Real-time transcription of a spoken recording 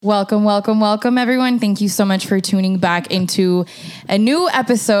Welcome, welcome, welcome, everyone. Thank you so much for tuning back into a new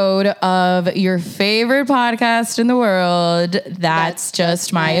episode of your favorite podcast in the world. That's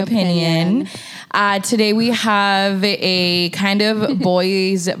just my opinion. Today we have a kind of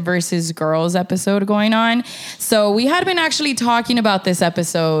boys versus girls episode going on. So we had been actually talking about this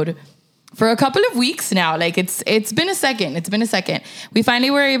episode for a couple of weeks now. Like it's been a second. We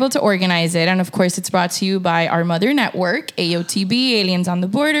finally were able to organize it. And of course, it's brought to you by our mother network, AOTB, Aliens on the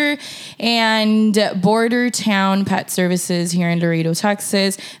Border, and Border Town Pet Services here in Laredo,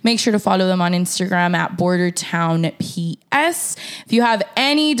 Texas. Make sure to follow them on Instagram at Border Town PS. If you have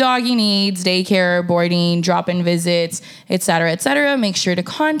any doggy needs, daycare, boarding, drop-in visits, etc., make sure to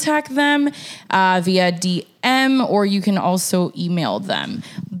contact them via DM, or you can also email them.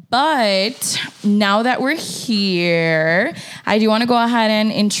 But now that we're here, I do want to go ahead and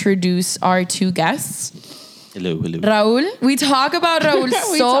introduce our two guests. Hello. Raul. We talk about Raul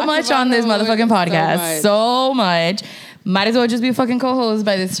so much on this motherfucking podcast. So much. Might as well just be a fucking co-host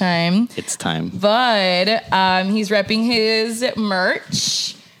by this time. It's time. But he's repping his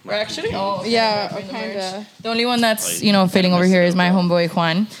merch. We're actually, kind of. The only one that's, fitting over here is my homeboy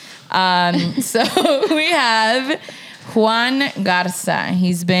Juan. So we have Juan Garza.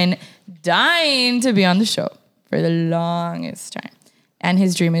 He's been dying to be on the show for the longest time. And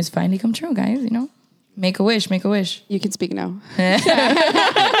his dream is finally come true, guys, Make a wish. You can speak now.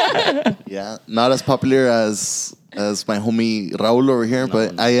 Yeah, not as popular as my homie Raul over here,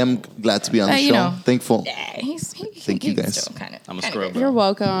 but I am glad to be on the show. Thankful. Yeah, Thank you guys. I'm a scrub. You're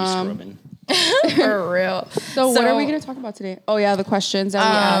welcome. Scrubbing. For real. So what are we going to talk about today? Oh, yeah, the questions that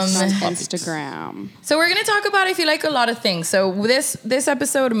we asked on Instagram. So we're going to talk about, I feel like, a lot of things. So this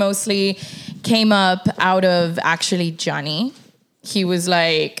episode mostly came up out of actually Johnny. He was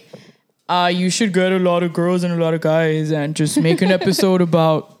like, you should get a lot of girls and a lot of guys and just make an episode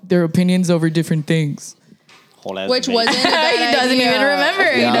about their opinions over different things. Which wasn't a bad He doesn't idea. even remember.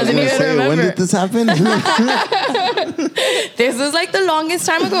 Yeah, He doesn't even remember. When did this happen? This was like the longest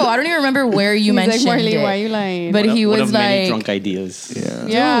time ago. I don't even remember where you He's mentioned like, Marley, it. why are you lying? But he was many like, drunk ideas. Yeah.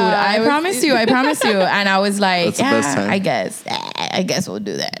 dude, I promise you. And I was like, That's the best time. I guess we'll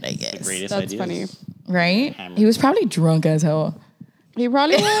do that, I guess. Greatest That's ideas. funny. Right? He was probably drunk as hell. He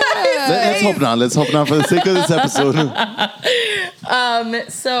probably was. Let's hope not. Let's hope not for the sake of this episode.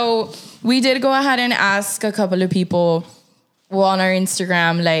 So we did go ahead and ask a couple of people on our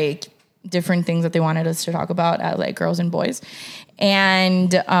Instagram, like different things that they wanted us to talk about as like girls and boys.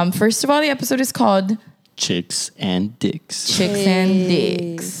 And first of all, the episode is called Chicks and Dicks. Chicks and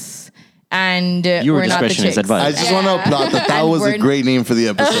Dicks. And Your we're not the discretion is chicks. advised. I just want to applaud that And was a we're- great name for the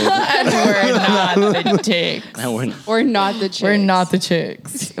episode. And we're not the chicks. We're not the chicks. We're not the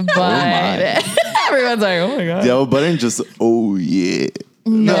chicks. But everyone's like, oh my God. Joe Budden just, oh yeah.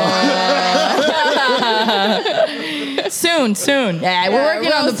 Soon. Yeah, we're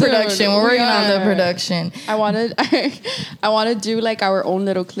working on the soon. production. We're working on the are. production. I want to do like our own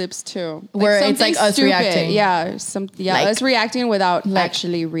little clips too. Where it's something like us reacting. Yeah, Like- us reacting without like-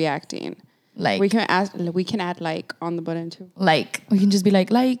 actually reacting. Like We can add like on the button too. like we can just be like.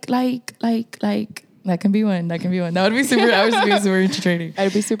 That can be one. That would be super. That would be super entertaining.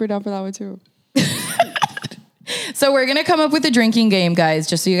 I'd be super down for that one too. So we're gonna come up with a drinking game, guys.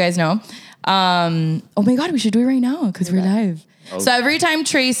 Just so you guys know. Oh my God, we should do it right now because we're live. So every time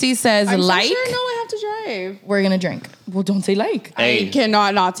Tracy says I'm like, so sure no, I have to drive. we're gonna drink. Well, don't say like. Hey, I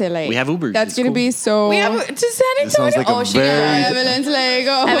cannot not say like. we have Uber. That's It's gonna cool. be so. We have to San This sounds Antonio. like a She can very- drive. Evelyn's like,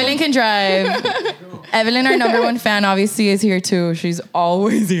 oh. Evelyn can drive. Evelyn, our number one fan, obviously is here too. She's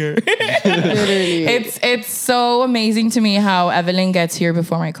always here. Literally. It's so amazing to me how Evelyn gets here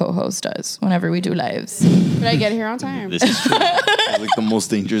before my co-host does whenever we do lives. But I get here on time. This is true. It's like the most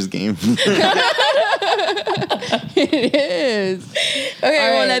dangerous game. It is. Okay,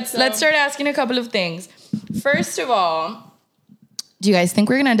 well right, let's start asking a couple of things. First of all, do you guys think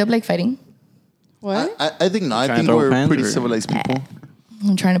we're gonna end up like fighting? What? I think not. I Trying think to throw we're hands pretty or- civilized people.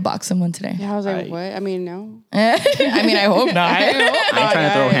 I'm trying to box someone today. Yeah, I was like, I- what? I mean, no. I mean, I hope not. I ain't trying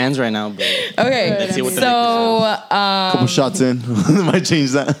to throw hands right now, but Okay, let's see what the so Couple shots in. Might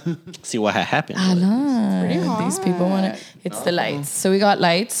change that. see what happened. these people want to. It's the lights. So we got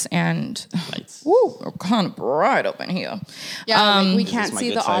lights and Lights. woo, we're kind of bright up in here. Yeah, like, we can't my see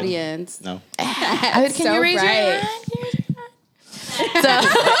good the side. audience. No. Can so you raise your bright. hand? So,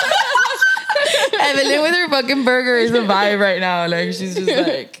 Evelyn with her fucking burger is a vibe right now. Like she's just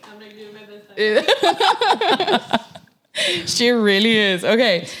like. I'm like doing my best. She really is.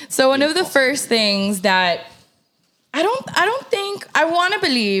 Okay, so one of the first things that I don't think I want to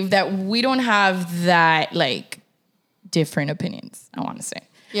believe that we don't have that like different opinions. I want to say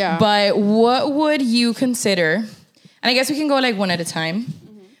Yeah. But what would you consider, and I guess we can go like one at a time.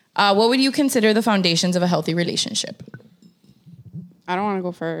 What would you consider the foundations of a healthy relationship? I don't want to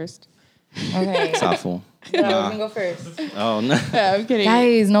go first. Okay. It's awful. Yeah, we can go first. Oh, no. Yeah, I'm kidding.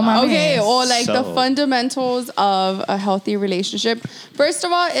 Guys, no mames. Okay, well, like the So- fundamentals of a healthy relationship. First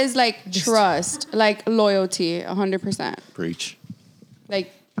of all, is like trust, like loyalty, 100%. Preach.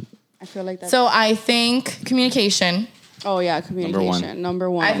 Like, I feel like that's. So I think communication. Oh yeah, communication. Number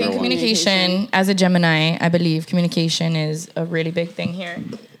one. I think communication, as a Gemini, I believe communication is a really big thing here.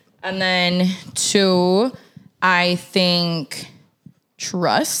 And then 2, I think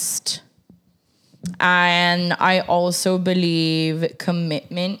trust. And I also believe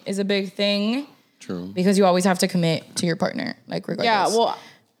commitment is a big thing True. because you always have to commit to your partner, like regardless. Yeah. Well.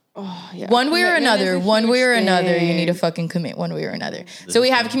 Oh yeah. One way or Commitment is another, a one way huge or another, you thing. need to fucking commit one way or another. So we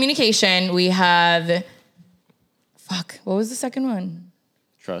have communication. We have, what was the second one?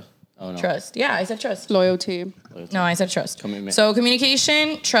 Trust. Oh, no. Trust. Yeah, I said trust. Loyalty. No, I said trust. Commitment. So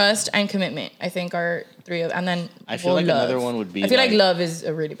communication, trust, and commitment, I think are 3 of, and then I feel like love. another one would be I feel like like- love is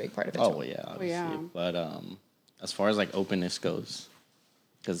a really big part of it. Oh, too. well, yeah. Obviously. yeah. But as far as like openness goes,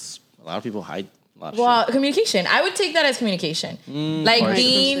 because a lot of people hide a lot of Well, shit. communication. I would take that as communication. Like partially.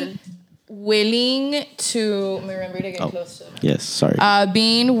 being willing to remember to get close to them. Yes, sorry.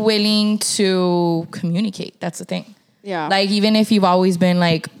 Being willing to communicate. That's the thing. Yeah. Like even if you've always been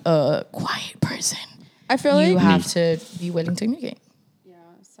like a quiet person, I feel you like have to be willing to communicate. yeah,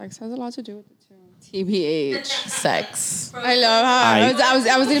 sex has a lot to do with it too. TBH. Sex. I love how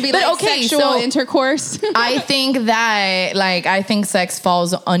I was gonna be But like okay, sexual so- intercourse. I think that I think sex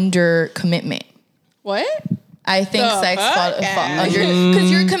falls under commitment. What? I think The sex fuck? falls under because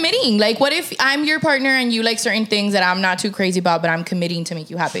you're committing. Like, what if I'm your partner and you like certain things that I'm not too crazy about, but I'm committing to make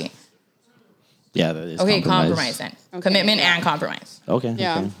you happy? yeah, that is Okay, compromise then. Okay, Commitment yeah. and compromise. Okay.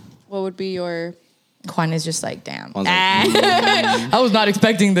 Yeah. Okay. What would be your? Juan is just like, damn. Juan's like, I was not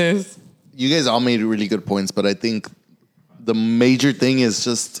expecting this. You guys all made really good points, but I think the major thing is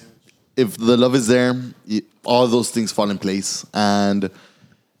just if the love is there, all those things fall in place, and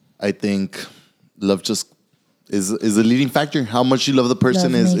I think love just is a leading factor. How much you love the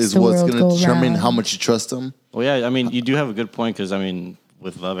person Love makes is the what's world going to go determine round. how much you trust them. Well, yeah, I mean, you do have a good point because, I mean,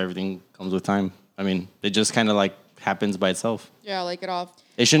 with love, everything comes with time. I mean, it just kind of like happens by itself. Yeah, like it all.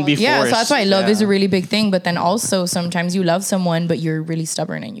 It shouldn't be Yeah, forced. so that's why love is a Yeah. really big thing. But then also sometimes you love someone, but you're really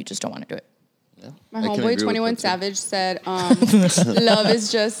stubborn and you just don't want to do it. My I can agree homeboy with 21 that too. Savage said, "Love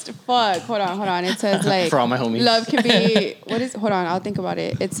is just fuck." Hold on. It says like For all my homies. love can be what is? Hold on, I'll think about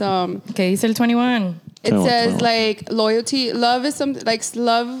it. It's Okay, dice el 21. It 21, says 21. like loyalty. Love is something like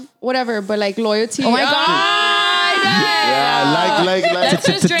love, whatever. But like loyalty. Oh my God. Yeah, like Let's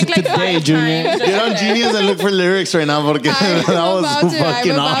just drink like Today, 5 Junior. times. get on Genius and look for lyrics right now, porque that was about to, I'm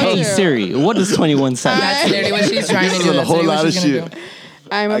fucking about awesome. Hey, to. Siri, what does 21 say? That's literally what she's trying to This do. is a That's whole literally lot what of she's gonna shit. do.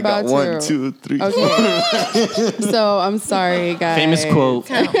 I'm I about got 1, to. 2, 3. Okay. So I'm sorry, guys. Famous quote,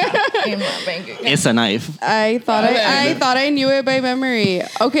 In my bank account. it's a knife. I thought I knew it by memory.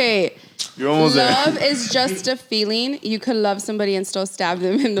 Okay. You're almost there. Love is just a feeling. You could love somebody and still stab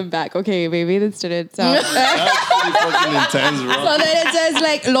them in the back. Okay, maybe this didn't sound. That's pretty fucking intense, bro. So then it says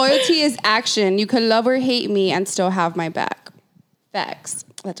like loyalty is action. You could love or hate me and still have my back. Facts.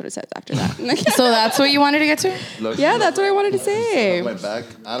 That's what it says after that. So that's what you wanted to get to? Yeah, that's what I wanted to say. My back?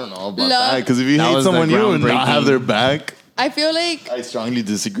 I don't know about Love- that. Because if you That hate was the someone, you would not groundbreaking. have their back. I feel like, I strongly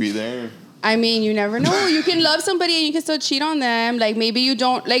disagree there. I mean, you never know. You can love somebody and you can still cheat on them. Like maybe you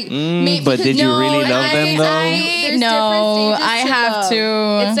don't like. but did you really love them, though? There's No, different stages I have love.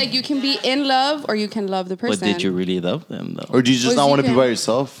 to. It's like you can be in love or you can love the person. But did you really love them, though? Or do you just Well, not you want to be can- by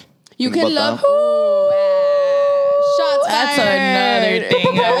yourself? You Think can about love. that. Shots That's fired. another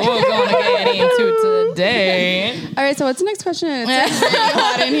thing that we're going to get into today. All right, so what's the next question? It's like really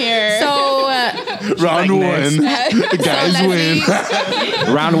hot in here. So, Round next. one. Guys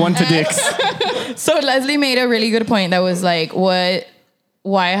win. Round 1 to dicks. so Leslie made a really good point that was like,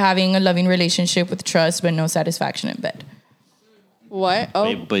 why having a loving relationship with trust but no satisfaction in bed? What? Oh,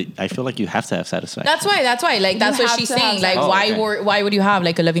 Wait, but I feel like you have to have satisfaction. That's why. Like that's You what have she's to have saying. Like that. why Oh, okay. why would you have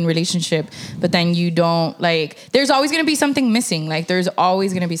like a loving relationship, but then you don't like? There's always gonna be something missing. Like there's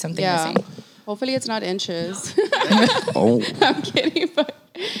always gonna be something yeah. missing. Hopefully it's not inches. Oh. I'm kidding,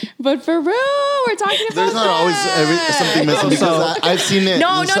 but for real, we're talking about There's not always something missing because I've seen it.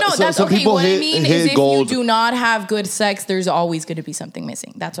 No. That's some okay. people What I hit, mean hit is if gold. you do not have good sex, there's always gonna be something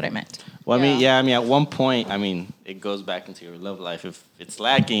missing. That's what I meant. Well, I mean, Yeah. at one point, I mean, it goes back into your love life. If it's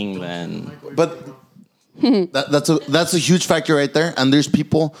lacking, then But That's a huge factor right there. And there's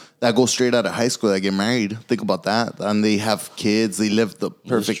people that go straight out of high school that get married. Think about that. And they have kids. They live the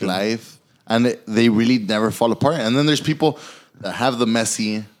perfect true. life. And they really never fall apart. And then there's people that have the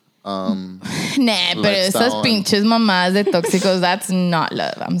messy. Nah, pero Lifestyle esas pinches mamás de tóxicos, that's not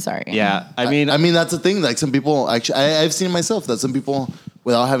love. I'm sorry. Yeah, I mean, That's the thing. Like some people, actually, I've seen it myself that some people,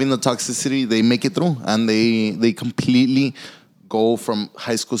 without having the toxicity, they make it through, and they completely go from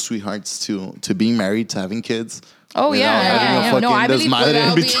high school sweethearts to being married to having kids. Oh, without yeah, having yeah. a fucking No, I believe desmadre in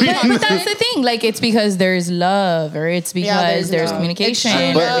without being- between. But that's the thing. Like, it's because there's love, or it's because there's love. communication.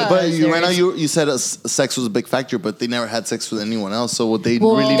 It's But because you, right now there's- you said sex was a big factor, but they never had sex with anyone else. So would they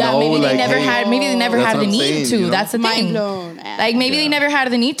Well, really that know? maybe like, they never hey, had. Maybe they never That's had what the I'm need saying, to. you know? That's the Mind thing. blown. Like maybe they never had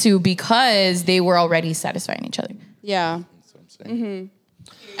the need to because they were already satisfying each other. Yeah. That's what I'm saying.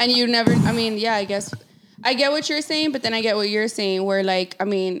 And you never, I mean, yeah, I guess I get what you're saying, but then I get what you're saying where like, I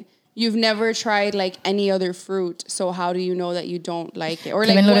mean, you've never tried like any other fruit. So how do you know that you don't like it? Or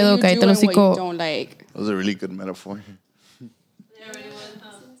like Kevin what Loredo, you do cállate and el what you hocico. don't like. That was a really good metaphor.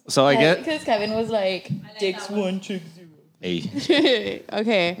 so I get. Because Kevin was like, dicks one, chicks zero. Hey,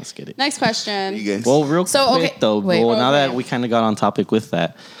 Okay. let's get it. Next question. You guys. Well, real So, quick okay, though. wait. Well, now that Okay. we kind of got on topic with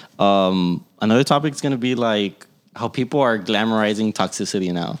that, another topic is gonna be like how people are glamorizing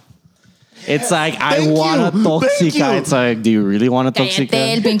toxicity now. It's like I Thank want a you. Thank toxica. you. It's like, do you really want a Cállate, el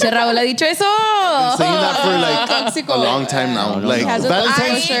toxica? pinche Raúl ha dicho eso. saying that for like Toxico. a long time now. no, Like no. Has a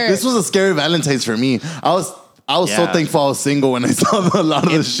Valentine's, shirt. this was a scary Valentine's for me. I was so Yeah. thankful I was single when I saw a lot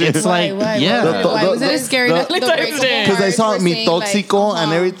of the shit. It's like, yeah. Why was it a scary the- Valentine's breakable Day? Because I saw Cards were me saying, like, toxico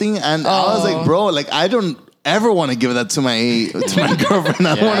and everything, and I was like, bro, like I don't ever want to give that to my girlfriend.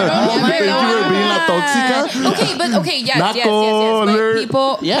 I don't want to. Oh my Thank you for being la toxica. Okay, but okay, yes. Naco But alert.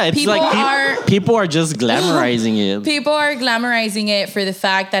 people, Yeah, it's people like are people are just glamorizing it. people are glamorizing it for the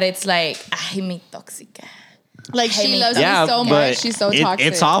fact that it's like, ay, mi tóxica. Like she Hey, loves Yeah, me so but much. She's so toxic.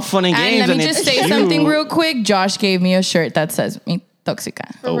 it's all fun and And games. let me and just it's say cute. something real quick. Josh gave me a shirt that says mi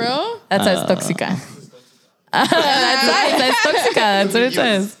tóxica. For real? That says tóxica. That's it. It says tóxica. That's what it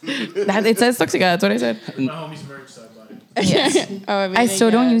says. It says tóxica. That's what I said. My homie's merch, so I bought it. Yes. Oh, I, mean, I still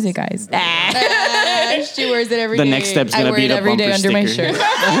don't use guess. it, guys. She wears it every day. The next step's I gonna wear be it the every day bumper under my sticker.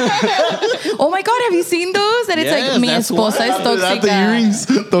 shirt. Oh my God, have you seen those? That it's Yes, like, mi that's esposa why. es tóxica. At the earrings,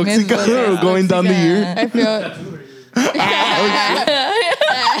 toxica, esposa es going down the tóxica. ear. I feel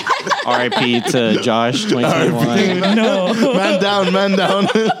R.I.P. to Josh 2021. Man down, man down.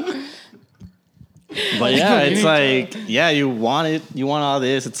 But yeah, it's like, yeah, you want it, you want all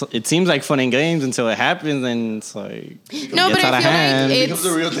this. It seems like fun and games until it happens, and it's like No, gets but out I of feel hand. like Becomes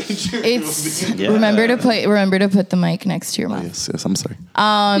a real danger. it's Yeah. remember to put the mic next to your mouth. Yes, yes, I'm sorry.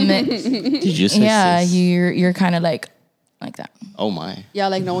 Did you say Yeah, sis? you're kind of like that. Oh my. yeah,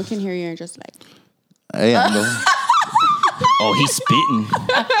 like no one can hear you and just like Hey, I know. Oh, he's spitting.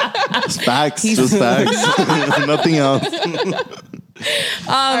 It's facts, just facts. Nothing else.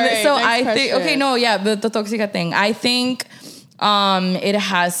 right, So next I think question. okay, no, yeah, the toxica thing. I think it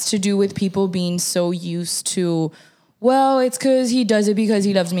has to do with people being so used to, well, it's because he does it because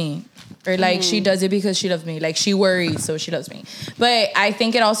he loves me. Or like she does it because she loves me. Like she worries, so she loves me. But I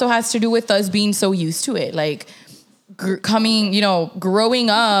think it also has to do with us being so used to it. Like growing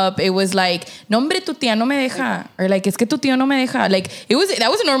up, it was like, no hombre, tu tía no me deja. Or like, es que tu tío no me deja. Like, that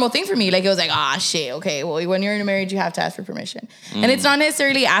was a normal thing for me. Like, it was like, shit, okay, well, when you're in a marriage, you have to ask for permission. And it's not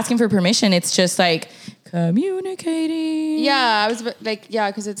necessarily asking for permission. It's just like communicating. yeah, I was like yeah,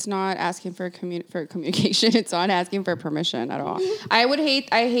 because it's not asking for communication. It's not asking for permission at all. I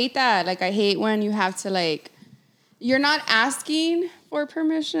hate that. Like I hate when you have to like. You're not asking for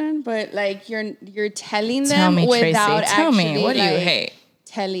permission, but like you're telling them Tell me, Tracy. without Tell me, actually, what do you like, hate?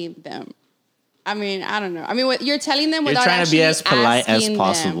 telling them. I mean, I don't know. I mean, what you're telling them You're without trying to be actually as polite as asking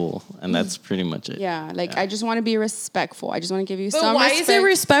possible, and that's pretty much it. them. Yeah, like I just want to be respectful. I just want to give you But some why respect. is it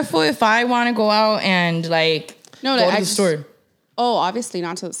respectful if I want to go out and like No, go like, to I the just- store? Oh, obviously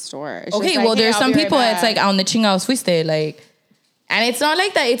not to the store. It's Okay, just like, well, hey, there's I'll some be right people that's back. like on the chingados fuiste, like, and it's not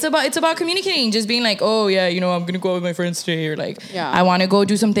like that. It's about communicating, just being like, oh yeah, I'm gonna go out with my friends today, or like, Yeah. I want to go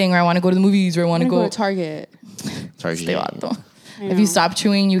do something, or I want to go to the movies, or I want I'm to gonna go. go to Target. Target. Stay vato. I If know. you stop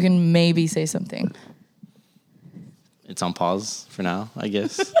chewing, you can maybe say something. It's on pause for now, I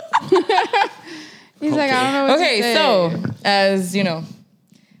guess. He's like, I don't know what to Okay, say. so as you know,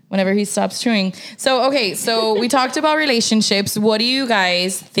 whenever he stops chewing. So we talked about relationships. What do you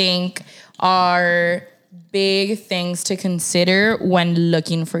guys think are big things to consider when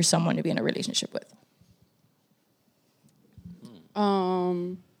looking for someone to be in a relationship with?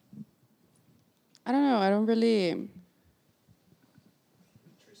 I don't know. I don't really.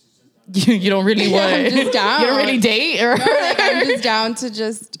 You don't really I'm what? just down. You don't really date, or Like, I'm just down to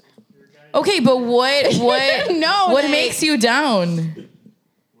just. okay, but what No, what like- makes you down?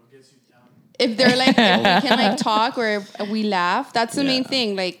 If they're like, if we can like talk or if we laugh, that's the main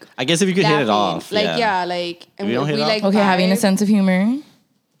thing. Like, I guess if you could hit it laughing. off. Like, yeah, like, and We don't hit it off? like, Okay, having a vibe. sense of humor.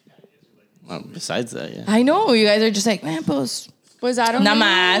 Well, besides that, yeah. I know you guys are just like, man, pues Was I don't nada know.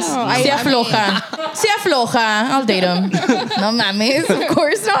 más. I Se mean- afloja. Se afloja. I'll date him. No mames. Of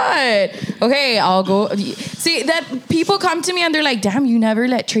course not. Okay, I'll go. See, that people come to me and they're like, damn, you never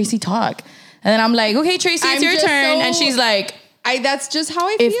let Tracy talk. And then I'm like, okay, Tracy, it's I'm your just turn. so- And she's like, that's just how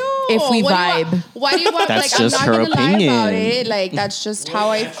I If- feel. if we What do you vibe. want- Why do you want? That's like, just I'm her not gonna lie opinion. about it. Like, that's just how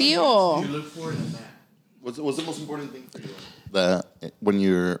I feel. What's the most important thing for you? That when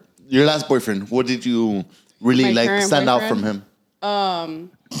your last boyfriend, what did you really My like current stand out from boyfriend? him?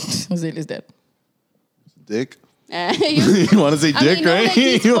 Jose dead. Dick. You- You want to say I dick, mean, no, right? like,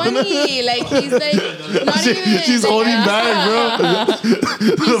 he's You wanna- funny. Like, he's like, not even. She's like, holding back, bro.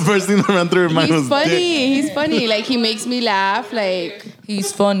 The first thing that ran through her mind He's was funny. dick. He's funny. Like, he makes me laugh. Like,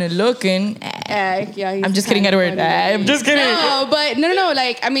 He's funny looking. yeah. He's I'm just kidding, kinda Edward. funny. I'm just kidding. No, but no.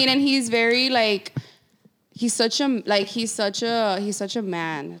 Like, I mean, and he's very like, he's such a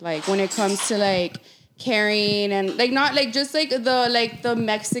man. Like, when it comes to like caring and like not like just like the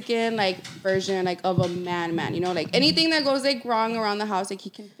Mexican like version like of a man. You know, like anything that goes like wrong around the house, like he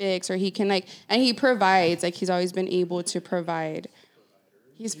can fix or he can like, and he provides. Like, he's always been able to provide.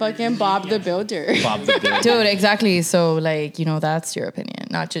 He's fucking Bob the Builder. Bob the Builder. Dude, exactly. So, like, you know, that's your opinion,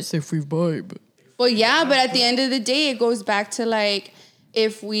 not just if we vibe. Well, yeah, but at the end of the day, it goes back to like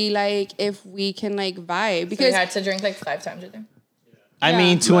if we can like vibe because to drink like 5 times with him. I Yeah.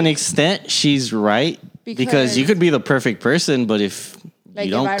 mean, to an extent, she's right. Because you could be the perfect person, but if like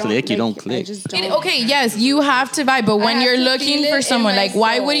you if don't I click, you like, don't I click. just don't. Okay, yes, you have to vibe, but when have you're to looking feel it for in someone, my like,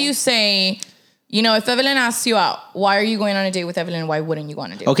 why soul. would you say, you know, if Evelyn asks you out, why are you going on a date with Evelyn? Why wouldn't you go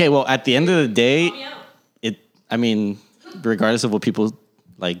on a date? Okay, well, at the end of the day, I mean, regardless of what people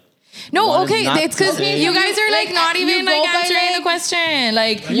like. No, One is okay, not it's because the same. you guys are like Like, not you even go like by, answering like- the question.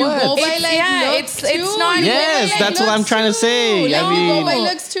 Like You go by it's, like yeah, looks it's too. not. You go by, Yes, like, that's what I'm looks trying to too. say. Like, I you mean, go by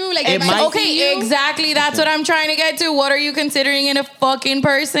looks too. Like it if I might- see Okay, you, exactly. That's what I'm trying to get to. What are you considering in a fucking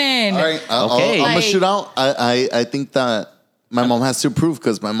person? All right, Okay. I'm gonna Like- shoot out. I think that my mom has to approve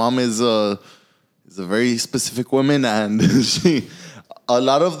because my mom is a very specific woman, and a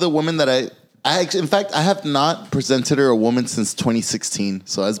lot of the women that I actually, in fact, I have not presented her a woman since 2016.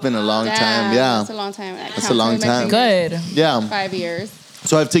 So it's been a long time. Yeah, that's a long time. That's a long time. Good. yeah. 5 years.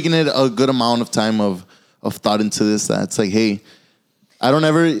 So I've taken it a good amount of time of thought into this. That it's like, hey, I don't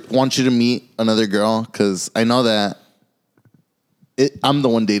ever want you to meet another girl because I know that I'm the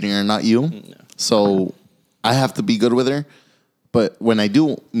one dating her, not you. So I have to be good with her. But when I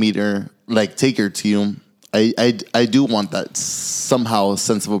do meet her, like take her to you, I do want that somehow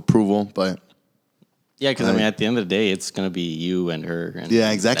sense of approval. But Yeah, because I mean, at the end of the day, it's gonna be you and her. And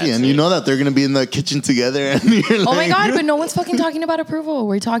yeah, exactly. that's And you it. know that they're gonna be in the kitchen together. And you're Oh my like, god, but no one's fucking talking about approval.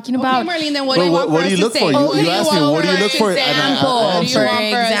 We're talking about Okay, Marlene, then what But do you want what for do us you look to for? say? You- What do you asked me, want what do you for look us for? to And I- sample? I What do you answered.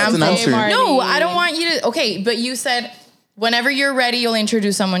 want for us to That's an say, answer. Marlene? No, I don't want you to. Okay, but you said whenever you're ready, you'll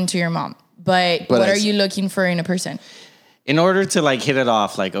introduce someone to your mom. But what I are s- you looking for in a person? in order to like hit it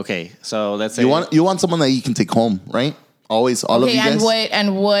off, like okay, so let's say you want someone that you can take home, right? Always, all of Okay, you guys.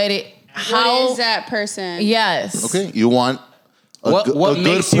 how? What is that person? Yes. Okay, you want what a good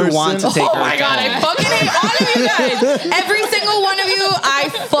makes you want to person- take Oh her my god, I home? fucking hate all of you guys. Every single one of you, I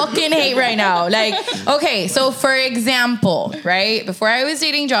fucking hate right now. Like, okay, so for example, right? Before I was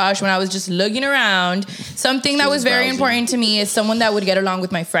dating Josh, when I was just looking around, something that was very browsing. important to me is someone that would get along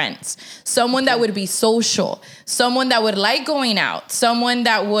with my friends, someone that would be social, someone that would like going out, someone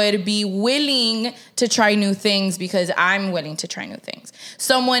that would be willing to try new things because I'm willing to try new things,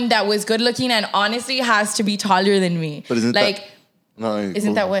 someone that was good looking and honestly has to be taller than me. But isn't like, that no?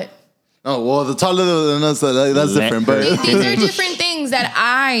 isn't that what? Oh well, the taller than us, that's Let different. her But These are different things that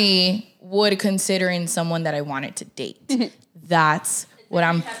I would consider in someone that I wanted to date. That's what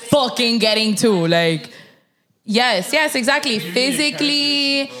I'm fucking getting to. Like, yes, exactly.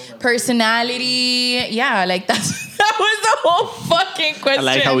 Physically, personality. Yeah, like that was the whole fucking question. I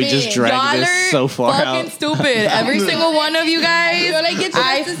like how we just dragged Y'all this are so far fucking out. stupid. Every single one of you guys. You're like, it's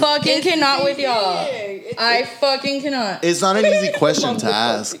I just- fucking it's the cannot same with y'all. thing. I fucking cannot. it's not an easy question to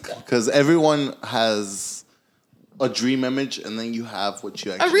ask because everyone has a dream image, and then you have what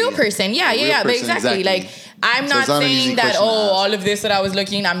you actually A real person, yeah, A real but person, exactly. Like, I'm So not it's not an easy saying that, question to ask. all of this that I was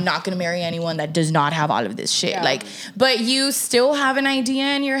looking, I'm not gonna marry anyone that does not have all of this shit. Yeah. Like, but you still have an idea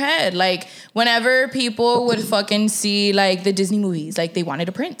in your head. Like, whenever people would fucking see like the Disney movies, like they wanted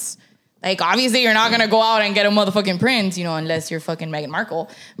a prince. Like, obviously, you're not going to go out and get a motherfucking prince, you know, unless you're fucking Meghan Markle.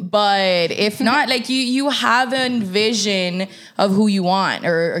 But if not, like, you have a vision of who you want.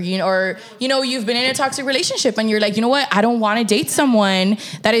 Or you've been in a toxic relationship and you're like, you know what? I don't want to date someone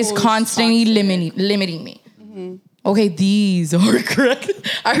that is constantly limiting me. Mm-hmm. Okay, these are correct.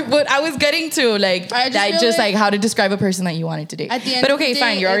 What I was getting to, like, like how to describe a person that you wanted to date. At the end but of the okay, day,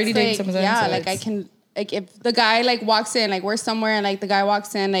 fine. You're already dating like, someone. Yeah, like I can, like if the guy like walks in, like we're somewhere and like the guy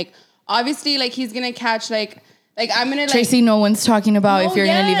walks in, like obviously like he's gonna catch like I'm gonna like Tracy, no one's talking about if you're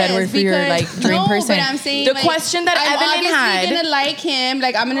gonna leave Edward for your like dream person. But I'm saying the like, question that Evelyn had. I'm gonna like him.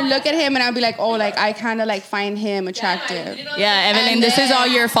 Like I'm gonna look at him and I'll be like, oh, like I kind of like find him attractive. Yeah, Evelyn, this is all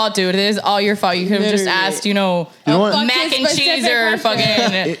your fault, dude. This is all your fault. You could have just asked, You know what? mac and cheese or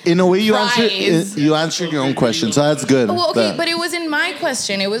fucking. In a way, you fries. answered your own question, so that's good. Well, okay, but it wasn't my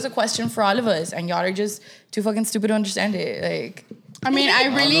question. It was a question for all of us, and y'all are just too fucking stupid to understand it. Like. I mean, I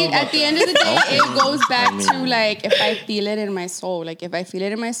really, at the end of the day, it goes back to, like, if I feel it in my soul. Like, if I feel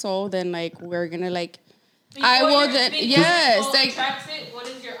it in my soul, then, like, we're going to, like, I will, then, yes. Like, what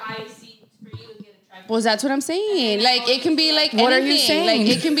does your eye see for you to get attracted? well, that's what I'm saying. Like, it can be, like, what anything. Are you saying?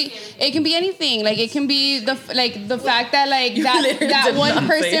 Like, it can be anything. Like, it can be, the fact that, like, that one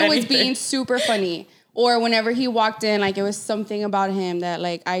person was being super funny. Or whenever he walked in, like, it was something about him that,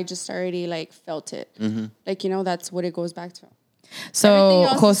 like, I just already, like, felt it. Mm-hmm. Like, you know, that's what it goes back to. So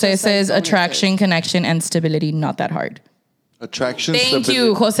Jose says attraction, connection, and stability, not that hard. Attraction, Thank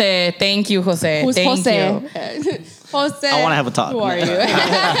you, Jose. Thank you, Jose. Who's Thank Jose? you. Jose. I want to have a talk. Who are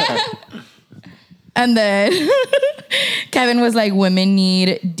you? And then Kevin was like, women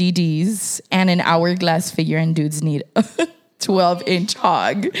need DDs and an hourglass figure, and dudes need a 12-inch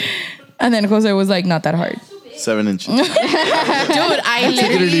hog. And then Jose was like, not that hard. 7 inches. Dude, I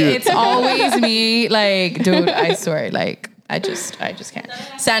literally, it's always me. Like, dude, I swear, like, I just can't.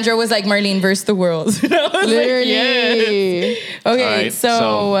 Sandra was like, Marlene versus the world. Literally. Like, okay, right,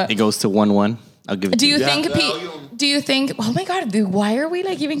 so it goes to 1-1. I'll give it do to you you. think, do you think, oh my God, dude, why are we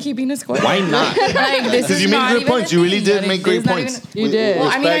like even keeping a score? Why not? Like, this Because is you made not good even points. a You really thing. did Like, make this is great not points. even- You did. Well,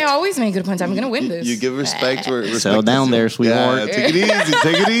 I mean, I Respect. always make good points. I'm gonna win this. You give respect where respect Settle down is there, due. sweetheart. Yeah, take it easy.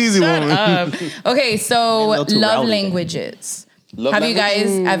 Take it easy, woman. Okay, so little too love rowdy there. languages. Love Have you language?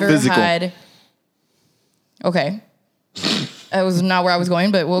 guys ever Physical. had? Okay, that was not where I was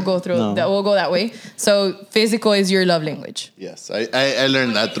going, but we'll go through. No. We'll go that way. So physical is your love language. Yes, I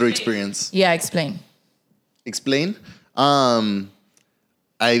learned that through experience. Yeah, explain. Explain.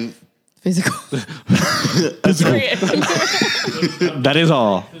 I Physical. That is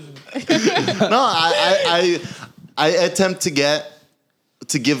all. no, I attempt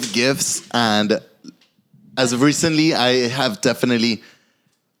to give gifts, and as of recently, I have definitely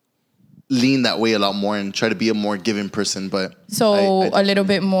leaned that way a lot more and try to be a more giving person. But So I a little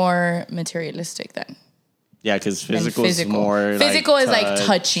bit more materialistic then. Yeah, because than physical is more Physical like is like touch.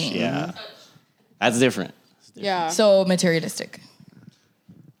 touching. Yeah. That's different. Yeah. So materialistic.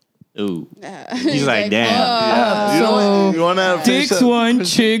 Ooh. He's like, damn. yeah, you want to finish that? 1,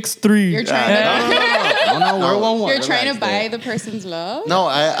 chicks 3. You're trying to, No, we're 1-1. you're trying to Relax buy there. the person's love. No,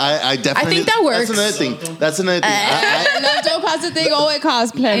 I definitely. think that works. That's another thing. That's another thing. Love don't cost a thing. Oh, it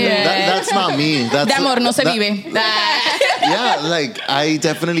costs plenty. Yeah. That's not me. That's De amor no se that- vive. Yeah, like I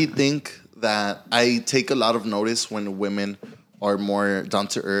definitely think that I take a lot of notice when women are more down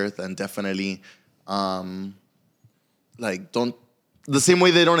to earth and definitely like don't the same way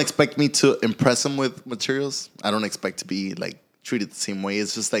they don't expect me to impress them with materials. I don't expect to be like treated the same way.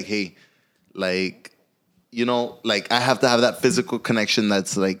 It's just like, hey, like, you know, like I have to have that physical connection.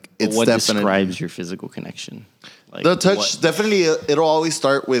 That's like it's What definitely describes your physical connection? Like, the touch. what- Definitely, it'll always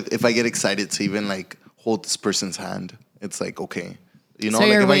start with if I get excited to even like hold this person's hand. It's like okay, you know, So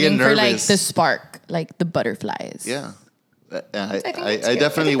like you're if I get waiting for like nervous, the spark, like the butterflies. yeah. think I that's good. I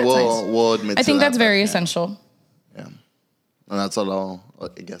definitely I think that's will nice. will admit. I think to that's that, very but, essential. yeah. And that's all.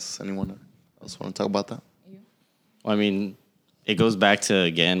 I guess anyone else want to talk about that? I mean, it goes back to,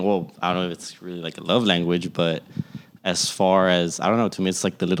 again, well, I don't know if it's really like a love language, but as far as, I don't know, to me, it's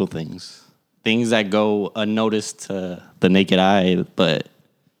like the little things. Things that go unnoticed to the naked eye, but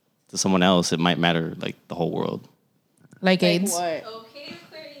to someone else, it might matter like the whole world. Like Like AIDS. what? Okay,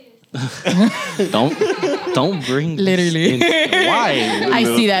 Aquarius. Don't bring this Literally. in. Why? I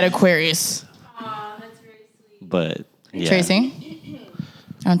see that Aquarius. Aw, that's very sweet. But yeah. Tracy?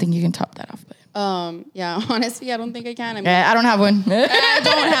 I don't think you can top that off. But Yeah, honestly, I don't think I can. I mean, I don't have one. I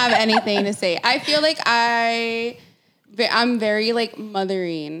don't have anything to say. I feel like I'm very like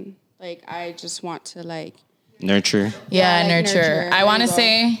mothering. Like I just want to like Nurture. Yeah, like nurture. nurture. I want to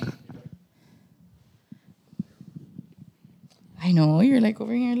There you say I know you're like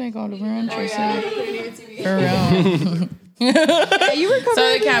over here, like all over on Trisha. For real. Yeah, you were So the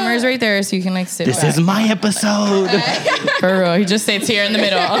covering camera's right there, so you can like sit. This back. is my episode. For real. He just sits here in the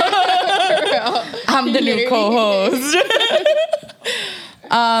middle. I'm the new co-host.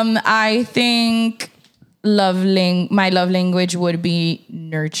 I think my love language would be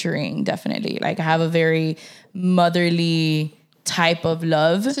nurturing, definitely. Like I have a very motherly type of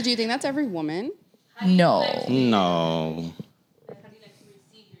love. So do you think that's every woman? No. No. Like, how do you like to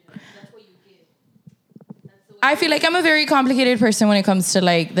receive your love? That's what you give. That's the way I feel like I'm a very complicated person when it comes to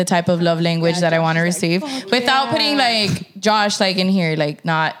like the type of love language that I want to receive without putting like Josh like in here, like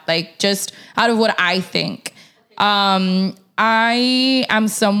not like just out of what I think. I am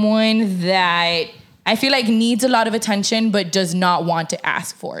someone that I feel like needs a lot of attention, but does not want to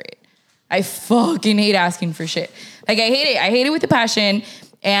ask for it. I fucking hate asking for shit. Like I hate it. I hate it with a passion.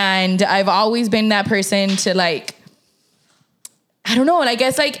 And I've always been that person to like, I don't know. Like, I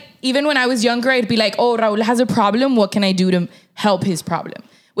guess like even when I was younger, I'd be like, oh, Raul has a problem. What can I do to help his problem?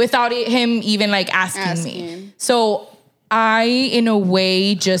 Without him even like asking me. So I, in a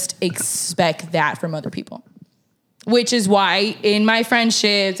way, just expect that from other people. Which is why in my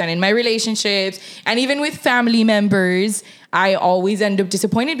friendships and in my relationships and even with family members, I always end up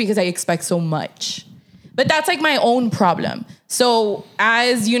disappointed because I expect so much. But that's like my own problem. So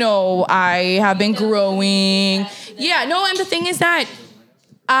as you know, I have been growing. Yeah, no, and the thing is that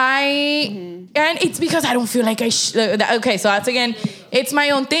and it's because I don't feel like okay, so that's again, it's my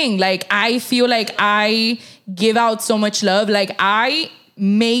own thing. Like I feel like I give out so much love. Like I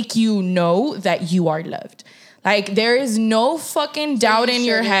make you know that you are loved. Like there is no fucking doubt in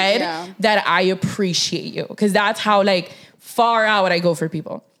your head that I appreciate you. Cause that's how like far out I go for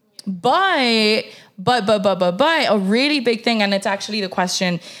people. But a really big thing, and it's actually the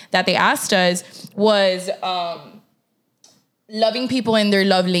question that they asked us, was loving people in their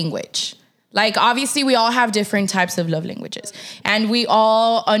love language. Like, obviously, we all have different types of love languages. And we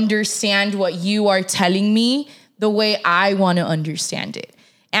all understand what you are telling me the way I want to understand it.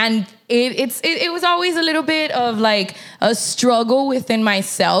 And it was always a little bit of like a struggle within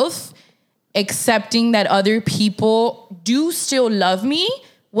myself, accepting that other people do still love me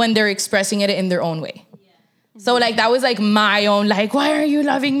when they're expressing it in their own way. So like that was like my own like, why are you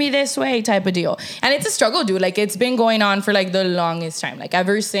loving me this way type of deal. And it's a struggle, dude. Like it's been going on for like the longest time. Like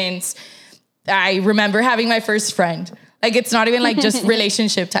ever since I remember having my first friend. Like it's not even like just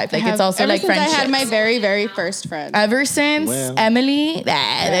relationship type. Like it's also like friendship. I had my very, very first friend. Ever since Emily,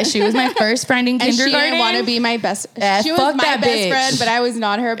 she was my first friend in kindergarten. She didn't want to be my best. She was fuck my that best bitch. friend, but I was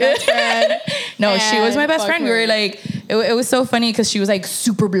not her best friend. No, she was my best fuck friend. We her. were like, it was so funny because she was like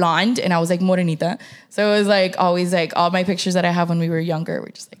super blonde and I was like morenita. So it was like always like all my pictures that I have when we were younger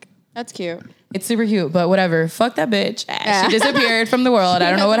were just like, that's cute. it's super cute, but whatever. Fuck that bitch. She disappeared from the world. I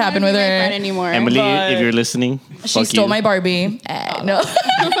don't know what happened with her. Anymore. Emily, But if you're listening, She fuck stole you. my Barbie. No.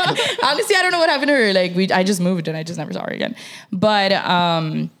 Honestly, I don't know what happened to her. Like I just moved and I just never saw her again. But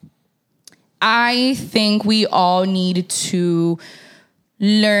I think we all need to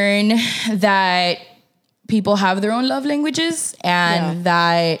learn that people have their own love languages and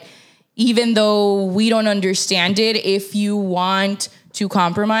that even though we don't understand it, if you want to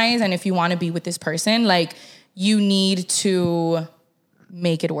compromise and if you want to be with this person, like you need to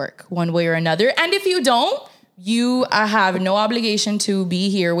make it work one way or another. And if you don't, you have no obligation to be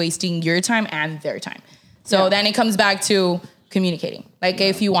here wasting your time and their time. So then it comes back to communicating. Like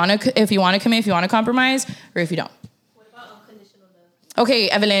if you want to commit, if you want to compromise, or if you don't. What about unconditional love? Okay,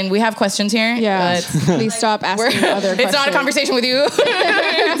 Evelyn, we have questions here. Yeah. but Please stop asking other questions. it's not a conversation with you.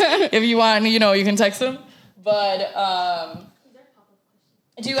 If you want, you can text them. But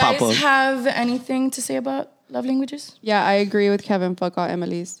do you guys Pop-up. have anything to say about love languages? Yeah, I agree with Kevin. Fuck all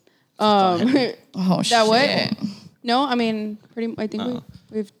Emily's. Oh That shit. what? No, I mean, I think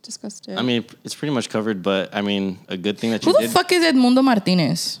we've discussed it. I mean, it's pretty much covered, but I mean, a good thing that Who you the did. fuck is Edmundo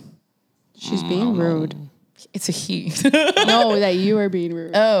Martinez? She's being rude. It's a he. No, that you are being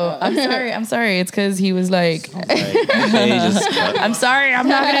rude. Oh, I'm sorry. It's because he was like, Hey, just cut I'm sorry. I'm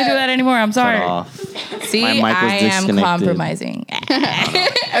not gonna do that anymore. I'm sorry. off. See, My mic was I am disconnected. compromising.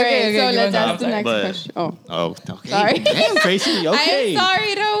 Okay, so you let's wanna ask the next But- question. Oh, Oh, okay. Sorry. Damn, Tracy. Okay. I'm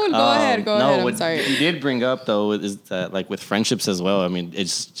sorry, Raul. Go ahead. No, I'm what sorry. you did bring up though is that like with friendships as well. I mean,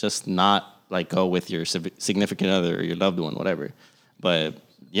 it's just not like go with your significant other or your loved one, whatever. But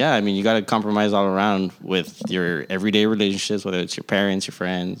yeah, I mean, you got to compromise all around with your everyday relationships, whether it's your parents, your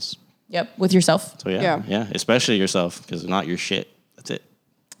friends. Yep, with yourself. So yeah, especially yourself because not your shit. That's it.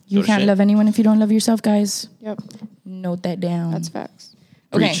 You Go to can't shit. love anyone if you don't love yourself, guys. Yep, Note that down. that's facts.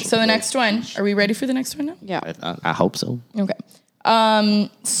 Okay, Preach. so the next one. Are we ready for the next one now? Yeah. I hope so. Okay.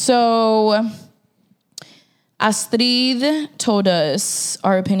 So Astrid told us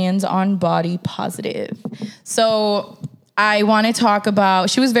our opinions on body positive. So I want to talk about,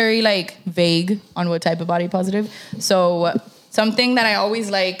 she was very like vague on what type of body positive. So something that I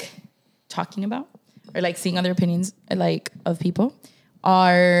always like talking about or like seeing other opinions like of people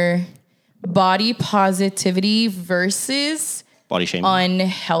are body positivity versus Body shaming.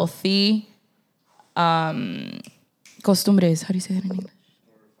 unhealthy costumbres. How do you say that in English?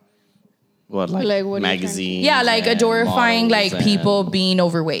 What, Like, what are you trying to- magazines? Yeah, like and adorifying like models people and- being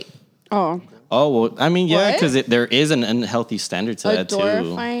overweight. Oh. Oh, well, I mean, yeah, What? because there is an unhealthy standard to that too.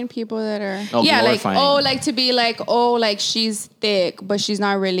 Adorifying people that are. Oh, Yeah, like, glorifying. Like to be like, like she's thick, but she's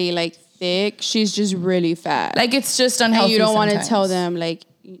not really like thick. She's just really fat. Like it's just and unhealthy. you don't want to sometimes. tell them like,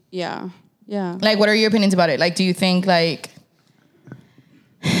 yeah. Like, what are your opinions about it? Like, do you think like?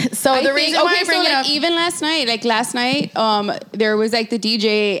 So the reason why I bring it up, even last night, there was like the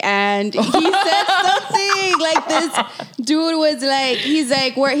DJ and he said something like this dude was like, he's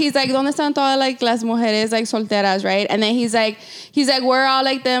like, ¿Dónde están todas like las mujeres like solteras, right? And then he's like, we're all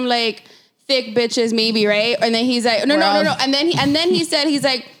like them like thick bitches maybe, right? And then he's like, no. And then he said, he's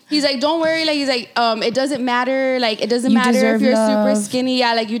like, don't worry, like he's like, it doesn't matter, like it doesn't You matter if deserve you're love. super skinny,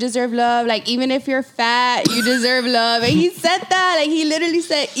 yeah, like you deserve love, like even if you're fat, you deserve love. And he said that, like he literally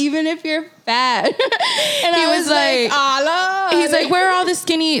said, even if you're fat. And He I was like, Allah. he's like, where are all the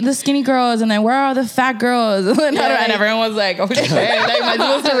skinny girls? And then where are all the fat girls? And everyone was like, oh shit, like am I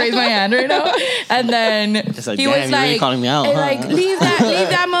supposed to raise my hand right now? And then like, he damn, was you're really like, calling me out, huh? like leave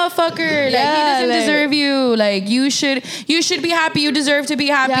that motherfucker. Like he Yeah, doesn't like- deserve you. Like you should be happy. You deserve to be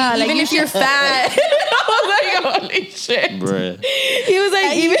happy, Yeah, like, even you if you're should- fat. I was like, holy shit. Bruh. He was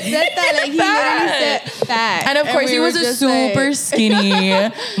like, he even said that, like he literally said fat. And of course, we he were was a just super like- skinny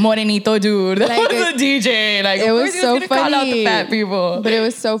morenito dude. That Like, was a DJ. Like, it of was course he so was gonna call out the funny. fat people. But it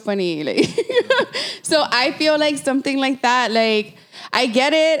was so funny. Like, so I feel like something like that, like, I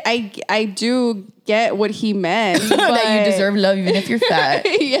get it. I do get what he meant. that you but- deserve love even if you're fat.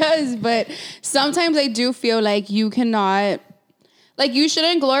 Yes, but sometimes I do feel like you cannot, like, you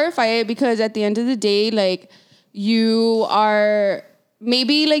shouldn't glorify it because at the end of the day, like, you are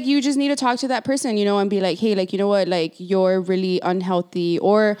maybe like you just need to talk to that person, you know, and be like, hey, like, you know what, like you're really unhealthy,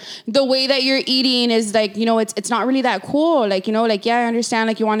 or the way that you're eating is like, you know, it's not really that cool. Like, you know, like, yeah, I understand,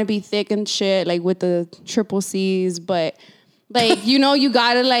 like you want to be thick and shit, like with the triple C's, but like, you know, you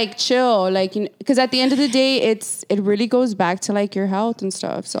gotta like chill, like, because at the end of the day, it really goes back to like your health and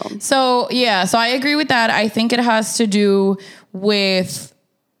stuff. So I agree with that. I think it has to do with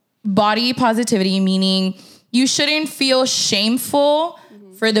body positivity, meaning you shouldn't feel shameful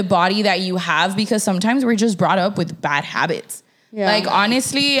for the body that you have, because sometimes we're just brought up with bad habits. Yeah. Like,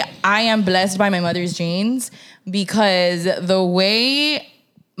 honestly, I am blessed by my mother's genes, because the way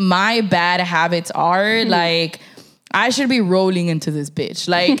my bad habits are, like, I should be rolling into this bitch.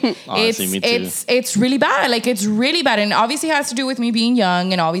 Like, Honestly, me too. it's really bad. Like, it's really bad. And obviously has to do with me being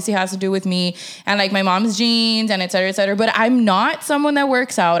young, and obviously has to do with me and like my mom's genes and et cetera, et cetera. But I'm not someone that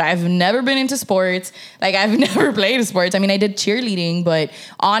works out. I've never been into sports. Like, I've never played sports. I mean, I did cheerleading, but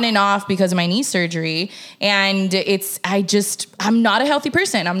on and off because of my knee surgery. And I'm not a healthy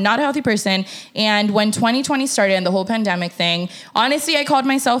person. And when 2020 started and the whole pandemic thing, honestly, I called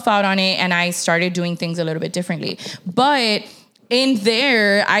myself out on it and I started doing things a little bit differently. But in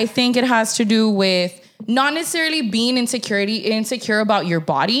there, I think it has to do with not necessarily being insecure about your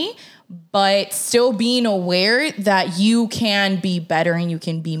body, but still being aware that you can be better and you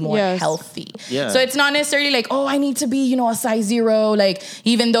can be more Yes. healthy. Yeah. So it's not necessarily like, oh, I need to be, a size 0, like,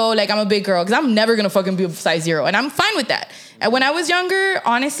 even though like I'm a big girl, because I'm never gonna fucking be a size 0. And I'm fine with that. And when I was younger,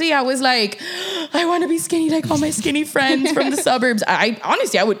 honestly, I was like, I want to be skinny like all my skinny friends from the suburbs. I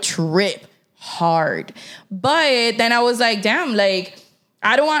would trip hard. But then I was like, damn, like,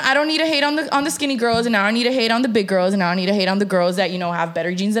 I don't need to hate on the skinny girls, and I don't need to hate on the big girls, and I don't need to hate on the girls that, have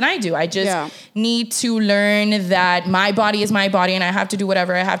better genes than I do. I just need to learn that my body is my body, and I have to do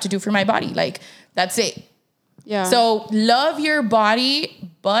whatever I have to do for my body. Like, that's it. Yeah. So love your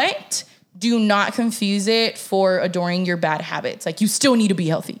body, but do not confuse it for adoring your bad habits. Like, you still need to be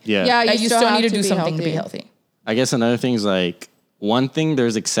healthy. Yeah. Yeah, Like, you still have need to do be something to be healthy. healthy. I guess another thing is like, one thing,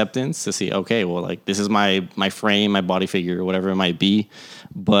 there's acceptance to see, okay, well, like, this is my frame, my body figure, whatever it might be.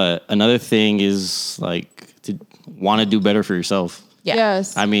 But another thing is like to want to do better for yourself. Yeah.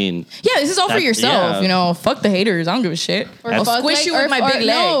 Yes. I mean, Yeah, this is all for That- yourself. yeah. Fuck the haters. I don't give a shit. I'll fuck, squish like, you with my big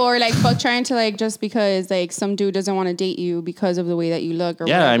leg. No, or like fuck trying to like just because like some dude doesn't want to date you because of the way that you look. Or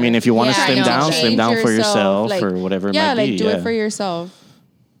yeah, whatever. I mean, if you want to Yeah, I slim know. down, slim down for yourself like, or whatever it yeah, might be. like do it for yourself.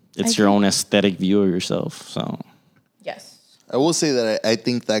 it's your own aesthetic view of yourself. So Yes. I will say that I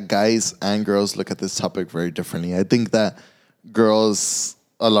think that guys and girls look at this topic very differently. I think that girls,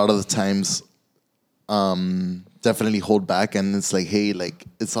 a lot of the times, definitely hold back, and it's like, hey, like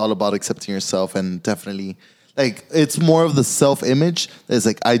it's all about accepting yourself, and definitely, like it's more of the self-image. It's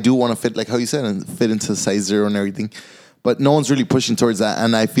like I do want to fit, like how you said, and fit into size 0 and everything, but no one's really pushing towards that.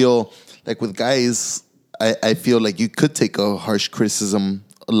 And I feel like with guys, I feel like you could take a harsh criticism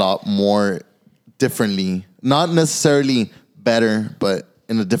a lot more differently, not necessarily better, but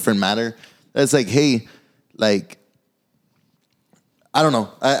in a different manner. It's like, hey, like, I don't know.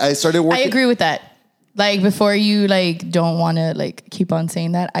 I started working. I agree with that. Like, before you, like, don't want to, like, keep on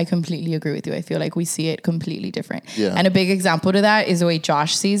saying that, I completely agree with you. I feel like we see it completely different. Yeah. And a big example to that is the way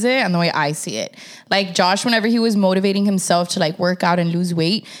Josh sees it and the way I see it. Like, Josh, whenever he was motivating himself to, like, work out and lose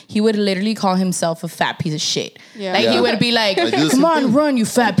weight, he would literally call himself a fat piece of shit. Yeah. Like, Yeah. he would be like, I do the come same on, thing. run, you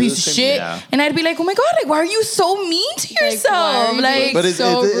fat do piece the of same shit. thing. Yeah. And I'd be like, oh my God, like, why are you so mean to Like, why yourself? are you Like, being But it's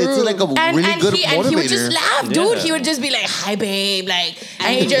rude. like a really good he, motivator. and he would just laugh, dude. Yeah. He would just be like, hi, babe. Like,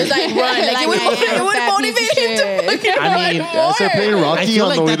 and he just, like, run. Like, Like, it would, I am it would a fat piece of motivate him to shit. fucking I run mean, more. So playing Rocky I feel on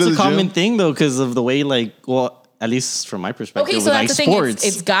like the way that's to a the common gym. thing though, because of the way, like, well, at least from my perspective, Okay, with so like that's the thing. sports,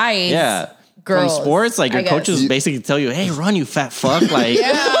 It's guys. yeah. Girls, From sports, like your I guess. coaches basically tell you, "Hey, run, you fat fuck!" Like, get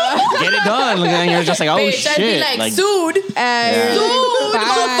it done. And you're just like, "Oh Bitch, I'd be shit!" like, sued. Sued, Bye.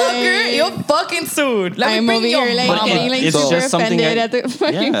 motherfucker. You're fucking sued. Let I'm me over bring your here like mama. getting like It's super just something offended that- at the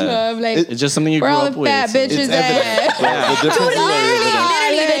fucking yeah. club. Like, it's just something you grew we're all up the with. fat so- bitches. It's evident. Yeah. The difference is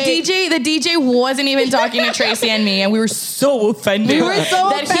Literally, the DJ wasn't even talking to Tracy and me, and we were so offended. We were so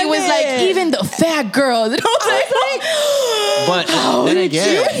that he was like, offended. even the fat girl. And I was like, But then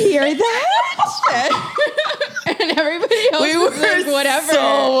again, hear that? And everybody else we was were like, whatever.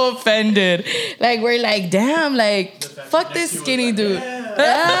 so offended. Like, we're like, damn, like, fuck this skinny dude.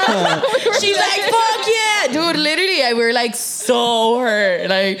 She's like, fuck yeah, dude. Literally, we were like so hurt.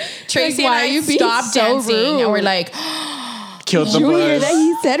 Like, Tracy why and I you being stopped so dancing, rude? and we're like, killed the Did you hear buzz. that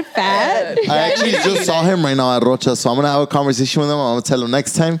he said fat? I actually just saw him right now at Rocha, so I'm gonna have a conversation with him. I'm gonna tell him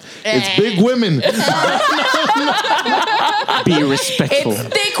next time it's big women. Be respectful. it's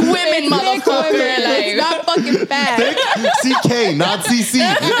thick women, motherfucker. It's Like, not fucking fat. CK, not CC.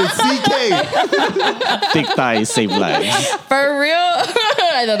 It's CK. Thick thighs save lives. for real.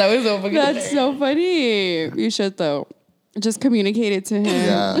 I thought that was so fucking That's so funny. You should though. Just communicate it to him.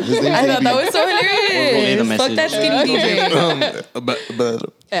 Yeah, his name's I thought AB. that was so relay the hilarious. Fuck that message. skinny DJ.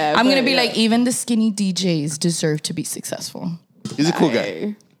 But Yeah, I'm gonna but be yeah. like, even the skinny DJs deserve to be successful. he's a cool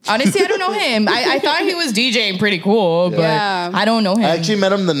guy. Honestly, I don't know him. I thought he was DJing pretty cool, but Yeah. I don't know him. I actually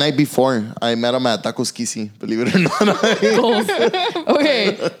met him the night before. I met him at Tacos Kisi, believe it or not.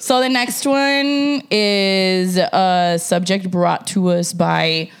 Okay, so the next one is a subject brought to us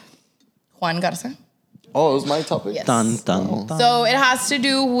by Juan Garza. Oh, it was my topic? Yes. Dun, dun, dun. So it has to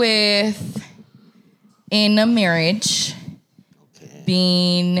do with in a marriage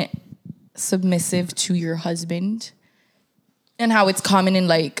being submissive to your husband and how it's common in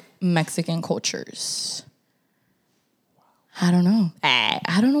like Mexican cultures. I don't know. I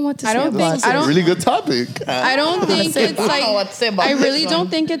don't know what to say. I don't about think- I it. don't- Really good topic. I don't think it's I don't know what to say like. about I really this don't one.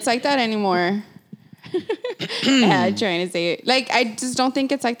 think it's like that anymore. Yeah, I'm trying to say it. Like, I just don't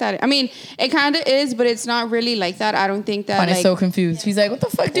think it's like that. I mean, it kind of is, but it's not really like that. I don't think that. Juan is like, so confused. He's like, what the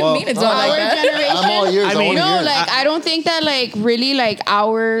fuck do you Well, mean it's not our like that? generation. I'm all ears. I I mean- wanna No, hear it. like I don't think that like really like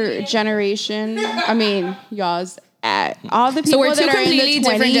our generation. I mean, y'all's at all the people we're two that are in completely the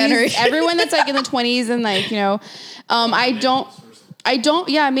different 20s, generations. everyone that's like in the 20s and like, you know, I don't,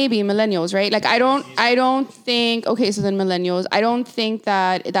 yeah, maybe millennials, right? Like, I don't think, okay, so then millennials, I don't think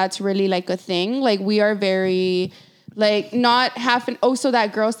that that's really like a thing. Like, we are very, like, not half and, oh, so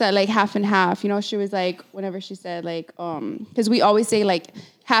that girl said like half and half, you know, she was like, whenever she said like, because we always say like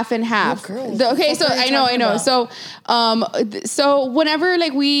half and half. Okay, so I know. So, so whenever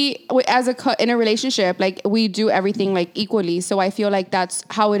like as in a relationship, like we do everything like equally. So I feel like that's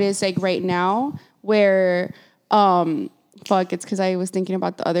how it is like right now where, fuck, it's because I was thinking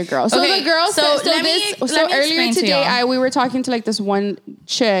about the other girl. So Okay, the girl so said, let me earlier explain to today, y'all. we were talking to like this one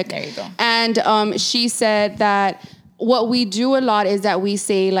chick. There you go. And she said that what we do a lot is that we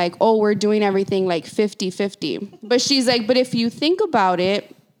say like, oh, we're doing everything like 50-50. But she's like, but if you think about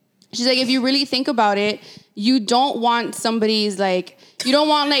it, she's like, if you really think about it, you don't want somebody's like, you don't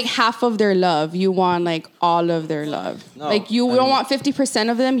want like half of their love. You want like all of their love. No, like you I don't mean- want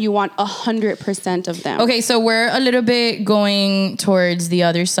 50% of them. You want 100% of them. Okay, so we're a little bit going towards the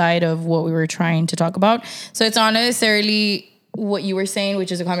other side of what we were trying to talk about. So it's not necessarily what you were saying,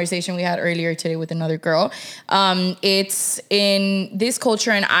 which is a conversation we had earlier today with another girl. It's in this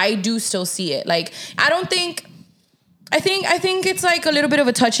culture, and I do still see it. Like, I think it's like a little bit of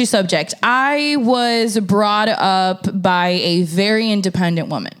a touchy subject. I was brought up by a very independent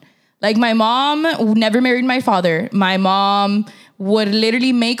woman. Like, my mom never married my father. My mom would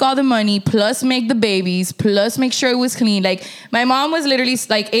literally make all the money, plus make the babies, plus make sure it was clean. Like, my mom was literally,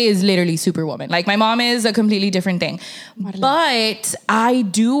 like, is literally Superwoman. Like, my mom is a completely different thing. But I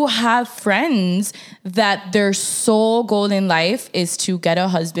do have friends that their sole goal in life is to get a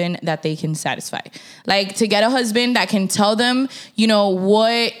husband that they can satisfy. Like, to get a husband that can tell them, you know,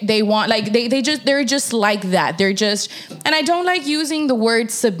 what they want. Like, they're just like that. They're just, and I don't like using the word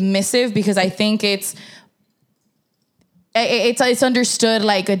submissive because I think it's understood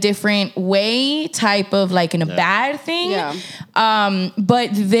like a different way, type of like in a bad thing. Yeah. But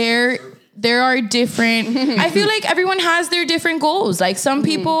there are different, I feel like everyone has their different goals. Like, some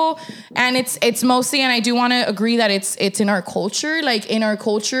people, and it's mostly, and I do want to agree that it's in our culture. Like, in our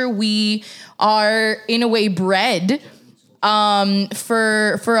culture, we are in a way bred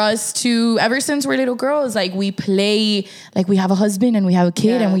for us to, ever since we're little girls, like, we play, like, we have a husband and we have a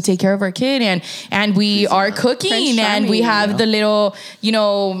kid and we take care of our kid and we are cooking and we have the little, you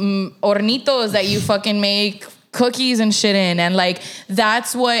know, hornitos that you fucking make cookies and shit in. And like,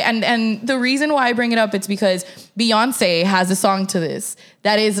 that's what, and the reason why I bring it up, it's because Beyonce has a song to this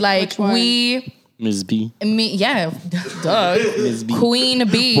that is like, Ms. B. Yeah, duh. Ms. B. Queen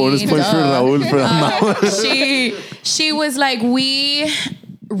Bee. Bonus points for Raul for that. She was like, we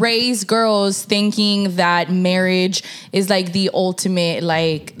raise girls thinking that marriage is like the ultimate,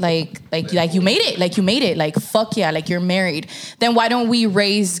 like you made it, like fuck yeah, like you're married. Then why don't we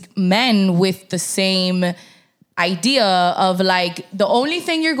raise men with the same idea of like, the only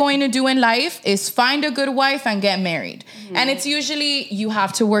thing you're going to do in life is find a good wife and get married. And it's usually, you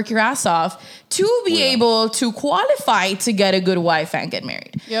have to work your ass off to be able to qualify to get a good wife and get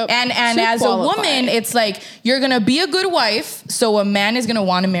married. Yep. And as a woman, it's like, you're going to be a good wife, so a man is going to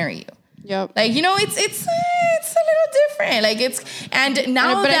want to marry you. Yep. Like, you know, it's a little different. Like, it's, and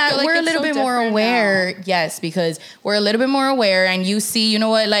now that like we're a little bit more aware, yes, because we're a little bit more aware, and you see, you know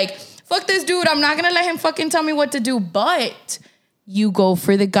what, like, fuck this dude, I'm not gonna let him fucking tell me what to do. But you go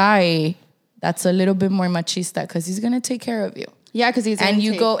for the guy that's a little bit more machista, because he's gonna take care of you. Yeah, because he's, and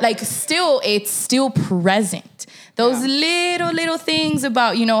you go, like, still, it's still present. Those little things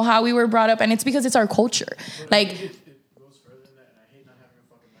about, you know, how we were brought up, and it's because it's our culture. Like, it goes further than that, and I hate not having a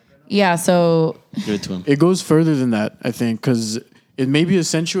fucking mic right now. yeah, so Give it to him. It goes further than that, I think, because it may be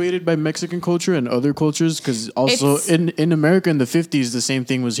accentuated by Mexican culture and other cultures, because also in America in the 50s, the same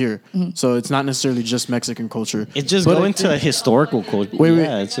thing was here. So it's not necessarily just Mexican culture. It just But go I into think- a historical culture. Wait.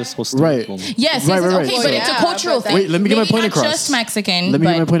 Yeah, it's just historical. yes, Right, right, okay, right. but it's a cultural thing. Wait, let me get my Maybe point not across. just Mexican. Let me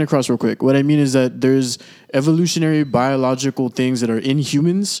but get my point across real quick. What I mean is that there's evolutionary biological things that are in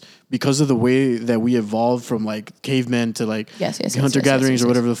humans because of the way that we evolved from like cavemen to like hunter gatherings or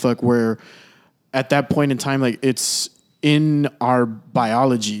whatever the fuck, where at that point in time, like, it's in our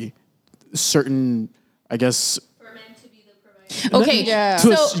biology, certain, I guess. For men to be the provider. Okay, Yeah. so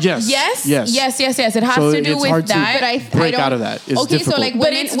Yes. yes. It has So to do it's with hard to that. But I break don't, out of that. It's okay, difficult. so like,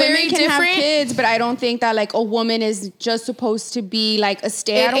 But women, it's very women can different. have kids, but I don't think that like a woman is just supposed to be like a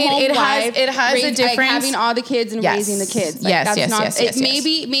stay-at-home It has- wife. it has a like, difference. having all the kids and Yes. raising the kids. Like, Yes, that's yes, not, yes, yes,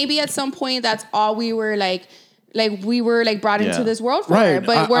 yes. Maybe at some point that's all we were like we were like brought into Yeah. this world for. Right.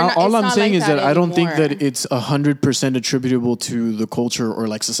 But we're not. All it's I'm not saying like is that I don't think anymore. that it's 100% attributable to the culture or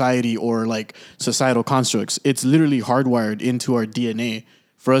like society or like societal constructs. It's literally hardwired into our DNA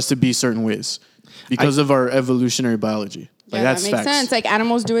for us to be certain ways because of our evolutionary biology. Like, Yeah, that's that makes facts. sense. Like,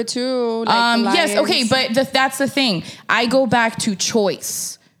 animals do it too. Like Yes, lions. okay, but that's the thing. I go back to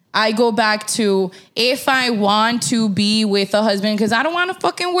choice. I go back to, if I want to be with a husband, because I don't want to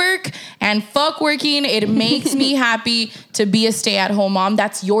fucking work and fuck working. It makes me happy to be a stay-at-home mom.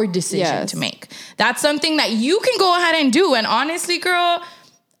 That's your decision to make. That's something that you can go ahead and do. And honestly, girl,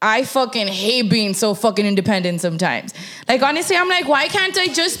 I fucking hate being so fucking independent sometimes. Like, honestly, I'm like, why can't I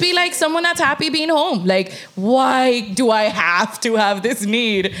just be like someone that's happy being home? Like, why do I have to have this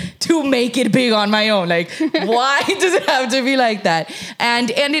need to make it big on my own? Like, why does it have to be like that?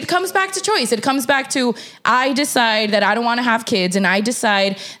 And it comes back to choice. It comes back to, I decide that I don't want to have kids, and I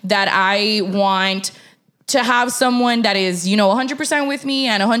decide that I want to have someone that is, you know, 100% with me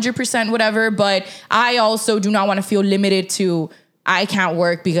and 100% whatever, but I also do not want to feel limited to, I can't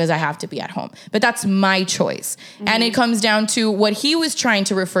work because I have to be at home. But that's my choice. Mm-hmm. And it comes down to what he was trying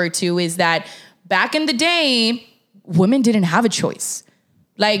to refer to is that back in the day, women didn't have a choice.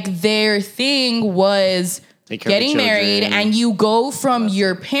 Like, their thing was getting married, and you go from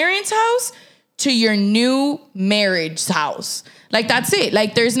your parents' house to your new marriage house. Like, that's it.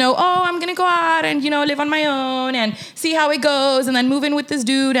 Like, there's no, I'm going to go out and, live on my own and see how it goes and then move in with this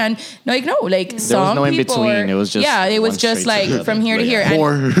dude. And no, there was no in between. It was just, it was just like from here to here.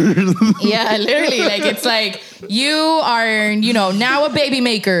 Yeah, literally. Like, it's like, you are, now a baby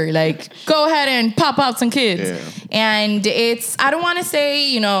maker. Like, go ahead and pop out some kids. Yeah. And I don't want to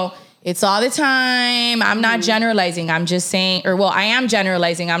say, it's all the time. I'm not generalizing. I'm just saying, I am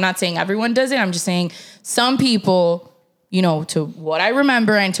generalizing. I'm not saying everyone does it. I'm just saying some people, to what I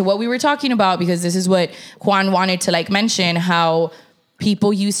remember and to what we were talking about, because this is what Juan wanted to mention, how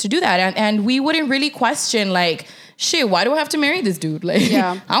people used to do that. And we wouldn't really question shit, why do I have to marry this dude?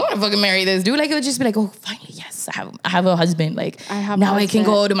 I want to fucking marry this dude. It would just be like, oh, finally, yes, I have a husband. I can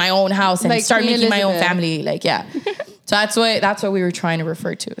go to my own house and start making my own family. So that's what we were trying to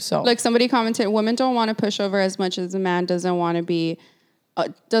refer to. So somebody commented, women don't want to push over as much as a man doesn't want to be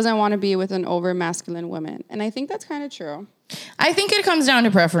with an over masculine woman. And I think that's kind of true. I think it comes down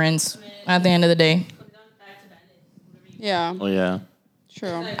to preference at the end of the day. Yeah. Oh, yeah.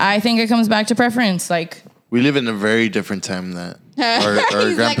 True. I think it comes back to preference. We live in a very different time that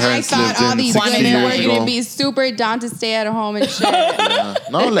our grandparents I thought lived all in these 60 women years were ago. going to be super down to stay at home and shit. Yeah.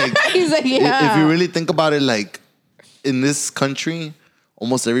 No, He's like, yeah. If you really think about it, in this country,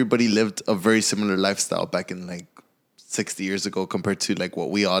 almost everybody lived a very similar lifestyle back in 60 years ago compared to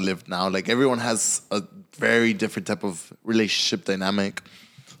what we all live now. Everyone has a very different type of relationship dynamic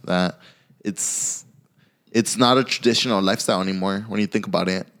that it's not a traditional lifestyle anymore when you think about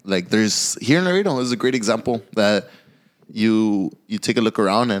it. There's here in Laredo is a great example that you take a look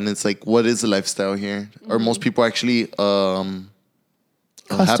around and it's what is the lifestyle here? Are most people actually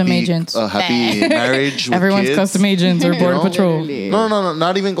custom agents, a happy marriage with everyone's kids? custom agents or border patrol? No,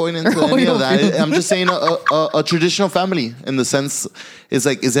 not even going into any of that. I'm just saying a traditional family in the sense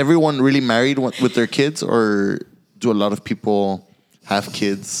is everyone really married with their kids, or do a lot of people have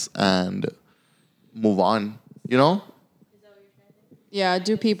kids and move on? Yeah,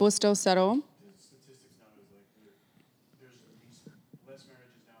 do people still settle?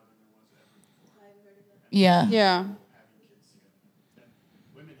 Yeah. Yeah.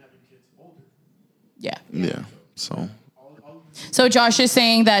 Yeah. Yeah. So Josh is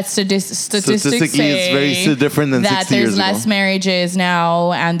saying that statistics say it's very different than that 60 years there's less ago. marriages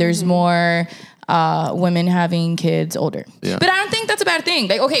now and there's more women having kids older. Yeah. But I don't think that's a bad thing.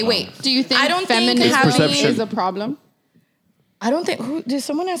 Wait. Do you think I don't think feminism perception. is a problem? I don't think. Did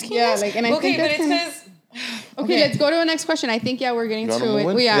someone ask you Yeah, this? and I think but that's it's because. Okay, let's go to the next question. I think we're getting You wanna to move it. in?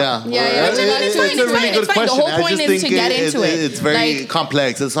 Well, yeah. It's fine, It's a really good it's fine. The question. whole I point just is think to get into it. It's very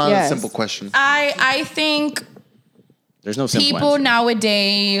complex. It's not a simple question. I think There's no simple people answer.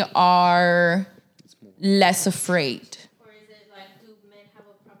 nowadays are less afraid. Or is it do men have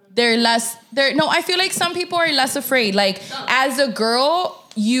a problem? No, I feel like some people are less afraid. As a girl,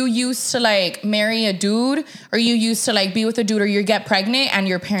 you used to marry a dude, or you used to be with a dude, or you get pregnant and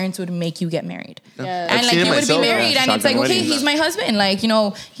your parents would make you get married. Yes. And I've seen it you would be myself. married, and it's Shotgun okay, weddings. he's my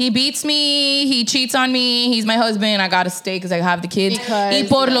husband. He beats me, he cheats on me, he's my husband. I gotta stay because I have the kids. Y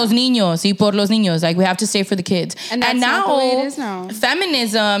por los niños. We have to stay for the kids. And that's now, not the way it is now.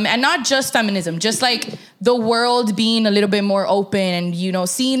 feminism, and not just feminism, just the world being a little bit more open, and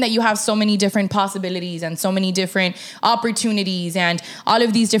seeing that you have so many different possibilities and so many different opportunities, and all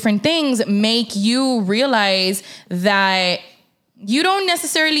of these different things make you realize that you don't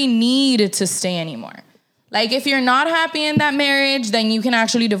necessarily need to stay anymore. If you're not happy in that marriage, then you can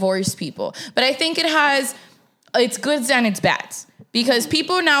actually divorce people. But I think it has its goods and its bads. Because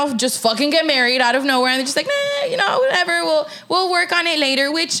people now just fucking get married out of nowhere, and they're just whatever, we'll work on it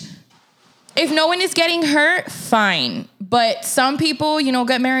later, which if no one is getting hurt, fine. But some people,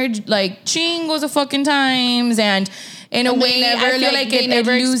 get married chingos of fucking times, and in a way, I feel they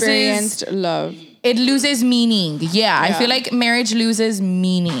never it loses experienced love. It loses meaning. Yeah, I feel like marriage loses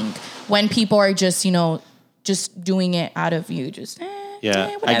meaning when people are just doing it out of you. Yeah,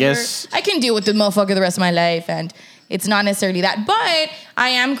 whatever. I guess I can deal with the motherfucker the rest of my life, and it's not necessarily that. But I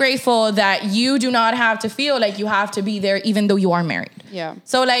am grateful that you do not have to feel like you have to be there, even though you are married. Yeah.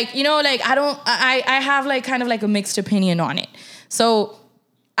 So I have kind of a mixed opinion on it. So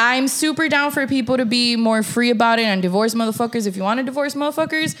I'm super down for people to be more free about it and divorce motherfuckers if you want to divorce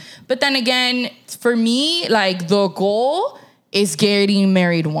motherfuckers. But then again, for me, the goal is getting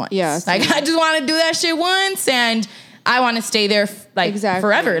married once. Yes. I just want to do that shit once, and I want to stay there Exactly.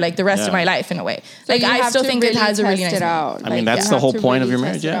 forever, the rest of my life in a way. So you I have still to think it really has a really test nice it out. I mean, that's you the have whole to point of really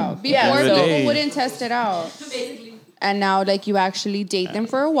your test marriage, it yeah. out. Yeah, Before so- people wouldn't test it out. and now like you actually date them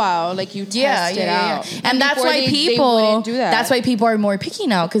for a while, like you test it out. And that's before why they wouldn't do that. that's why people are more picky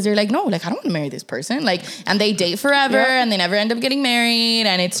now, because they're like, no, like I don't want to marry this person, like, and they date forever and they never end up getting married,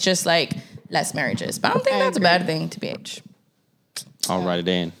 and it's just like less marriages. But I don't think that's a bad thing to BH. I'll write it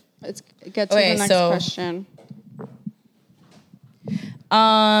in. Let's get to the next question.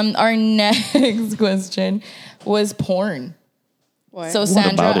 Our next question was porn. What? So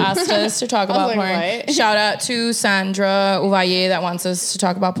Sandra about it? asked us to talk about like, porn. what? Shout out to Sandra Uvaye that wants us to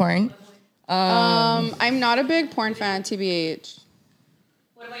talk about porn. I'm not a big porn fan, TBH.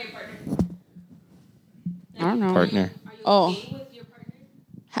 What about your partner? I don't know. Partner. Are you Oh. okay with your partner?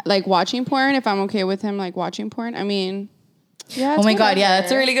 Like watching porn, if I'm okay with him like watching porn, I mean, yeah. Oh my God, yeah, whatever.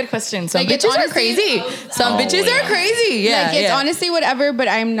 that's a really good question. Some Like, it's bitches are honestly- crazy. Some bitches are crazy. Yeah, Like it's yeah. honestly whatever, but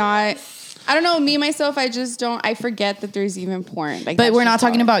I'm not. I don't know. Me myself, I just don't. I forget that there's even porn. Like, But that's we're not just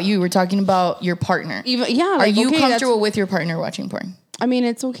talking how about you. We're talking about your partner. Even yeah. Are Like, you okay, comfortable with your partner watching porn? I mean,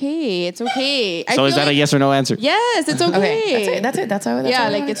 it's okay. It's okay. I So is feel that a like- yes or no answer? Yes, it's okay. Okay, that's it. That's how. That's Yeah, all I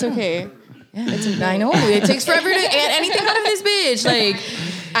like wanted it's to know. okay. Yeah, I know. It takes forever to get anything out of this bitch. Like,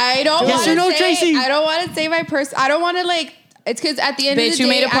 I don't Yes want or no, to say. Tracy? I don't want to say my person. I don't want to like. It's because at the end of bitch, the day, you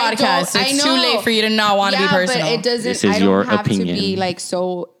made a podcast. So I it's too know. late for you to not want to be personal. But it doesn't. This is I don't your have opinion. to be like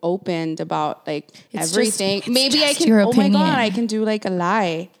so opened about like It's everything. just- Maybe it's I just can. your Oh my opinion. god, I can do like a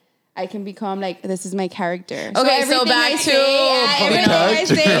lie. I can become like this is my character. Okay, so everything back I to say, everything I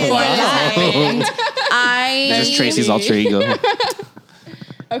say is a lie. This is Tracy's alter ego.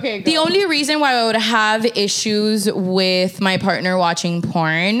 Okay. Go. The only reason why I would have issues with my partner watching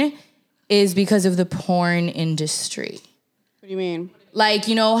porn is because of the porn industry. What do you mean? Like,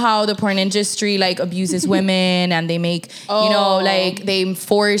 you know how the porn industry like abuses women and they make, you know, like they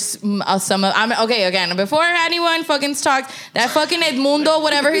force some of, okay, again, before anyone fucking talks, that fucking Edmundo,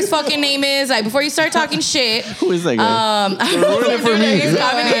 whatever his fucking name is, like before you start talking shit. Who is that guy? Ruin it for me.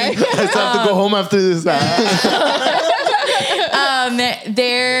 I still have to go home after this.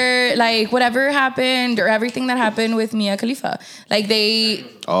 They're like whatever happened or everything that happened with Mia Khalifa, like they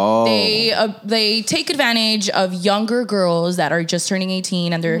take advantage of younger girls that are just turning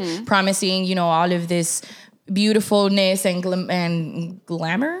 18 and they're promising, you know, all of this beautifulness and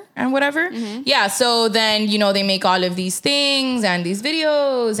glamour and whatever. Yeah, so then, you know, they make all of these things and these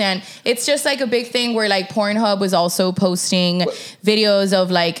videos, and it's just like a big thing where like Pornhub was also posting videos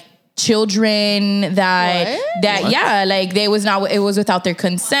of like children that yeah, like it was without their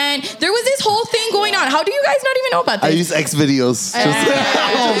consent. There was this whole thing going on. How do you guys not even know about I this? use X videos.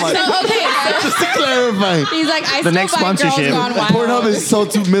 Oh my. So Just to clarify. He's like, I The still next buy Girls sponsorship. Gone Wild. Pornhub is so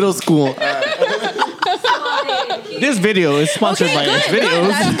too middle school. This video is sponsored by X Videos.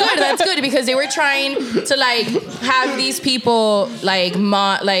 That's good because they were trying to like have these people like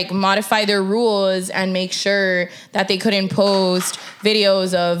modify their rules and make sure that they couldn't post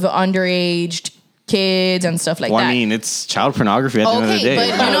videos of underage kids and stuff like Well, that. I mean, it's child pornography at the end of the Okay, day. but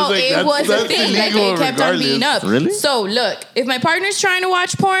you know, like, it was a that's thing. Like illegal it kept on being up. Really? So look, if my partner's trying to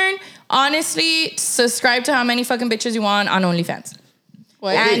watch porn, honestly, subscribe to how many fucking bitches you want on OnlyFans.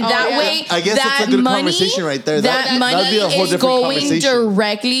 What? And Oh, that yeah. way, I guess that that's a good money, conversation right there. That That'd money be a whole is different going conversation.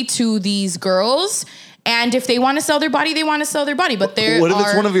 directly to these girls. And if they want to sell their body, they want to sell their body. But there What if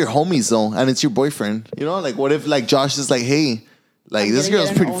it's are- one of your homies though, and it's your boyfriend? You know, like what if like Josh is like, hey, like this gonna girl's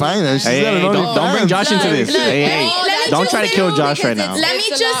get an pretty fine, and she's Hey, got hey, an don't bring OnlyFans. Josh into this. Look, Hey, hey, let me don't just try to say- kill Josh right now. Let me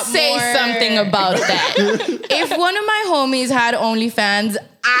It's a just lot say more- something about that. If one of my homies had OnlyFans,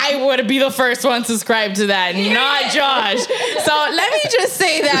 I would be the first one subscribed to that, not Josh. So let me just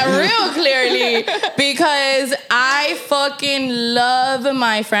say that real clearly because I fucking love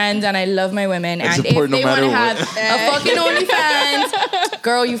my friends and I love my women. I And if support no they want to matter have what. a fucking OnlyFans,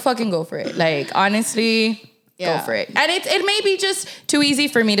 girl, you fucking go for it. Like, honestly, Yeah. go for it. And it may be just too easy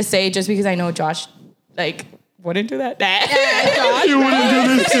for me to say just because I know Josh, like, wouldn't do that. You wouldn't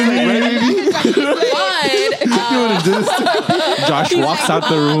do this to me. But Josh walks out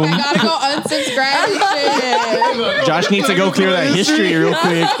the room. I gotta go unsubscribe. Shit. Josh needs to go clear that history real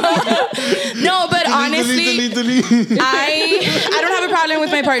quick. no, but honestly, Delete. I don't have a problem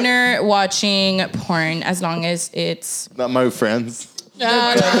with my partner watching porn as long as it's Not my friends. no.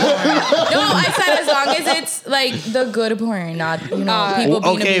 I said as long as it's like the good porn, not people being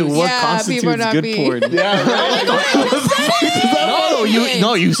Okay, abused. what Yeah, constitutes people not good being- porn?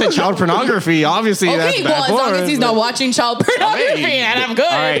 No, you said child pornography. Obviously, that's Okay, bad well, as long porn, as he's but- not watching child pornography, and I'm good.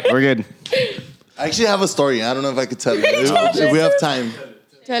 All right, we're good. I actually have a story. I don't know if I could tell it if we have time.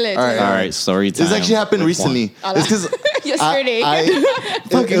 Tell it. All right. All right, story time. This actually happened recently. It's because Yesterday.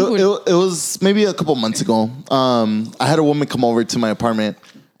 it was maybe a couple months ago. I had a woman come over to my apartment,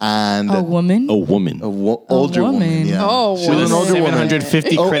 And A woman? A woman. older woman. Yeah. Oh, She was an older woman.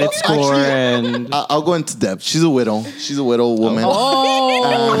 750 Oh, credit score actually, and I'll go into depth. She's a widow. She's a widow woman.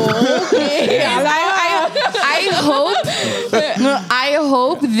 I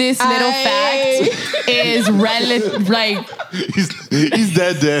hope this little fact is like. He's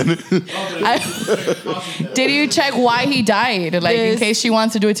dead. Did you check why he died? Like in This case she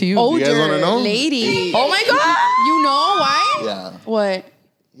wants to do it to you. older guys wanna know? lady. Oh my god! You know why? Yeah. What?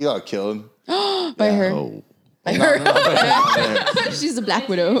 He got killed. By her. oh. By her. She's a black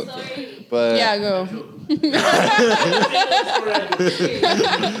widow. But Yeah, go.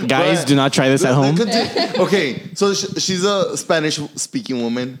 Guys, do not try this at home. Okay, so she's a Spanish-speaking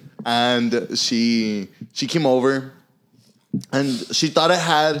woman, and she came over, and she thought I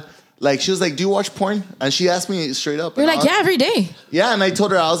had. Like, she was like, do you watch porn? And she asked me straight up. You're and like, yeah, every day. Yeah, and I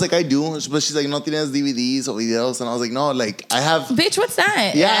told her, I was like, I do. But she's like, no tienes DVDs or videos. And I was like, no, like, I have. Bitch, what's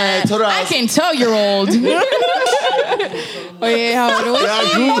that? Yeah, and I told her I can tell you're old. Wait, how old was Yeah,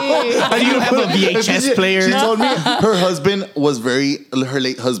 she? How do you have a VHS player? She told me her late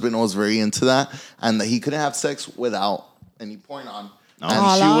husband was very into that, and that he couldn't have sex without any porn on. And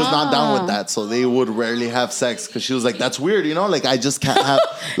she was not down with that, so they would rarely have sex because she was like, "That's weird, you know. Like I just can't have."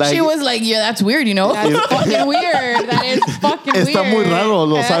 Like She was like, yeah, that's weird, you know? That's fucking weird. That is fucking weird. Está muy raro,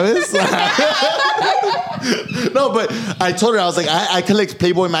 ¿lo sabes? No, but I told her, I was like, I collect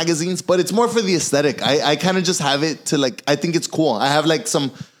Playboy magazines, but it's more for the aesthetic. I kind of just have it to like, I think it's cool. I have like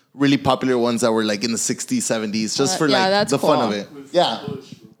some really popular ones that were like in the 60s, 70s, just for yeah, like that's the fun cool. of it. Yeah,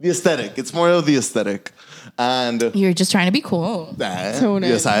 the aesthetic. It's more of the aesthetic. And You're just trying to be cool. Tone it.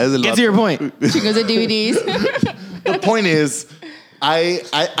 yes, I had a Get lot. to your point. She goes to DVDs. The point is,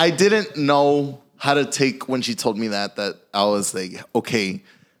 I didn't know how to take when she told me that I was like, okay,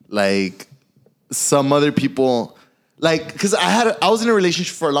 like some other people, like, because I was in a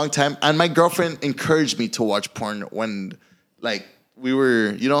relationship for a long time, and my girlfriend encouraged me to watch porn when, like, we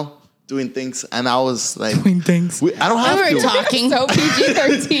were, doing things, and I was like, Doing things. I don't have We were to. talking. So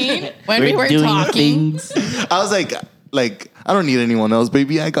PG-13. When we were talking. I was like, I don't need anyone else,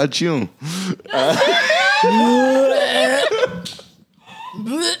 baby. I got you.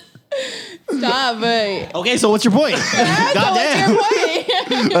 Stop, but Okay, so what's your point? Goddamn.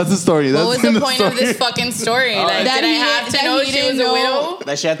 That's the story. What was That's the point of this fucking story? Like, That did I he- have to that know he she was didn't a know. widow?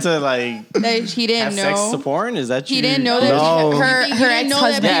 That she had to like that he didn't have know. sex to porn? Is that He you? didn't know that No. Her you didn't know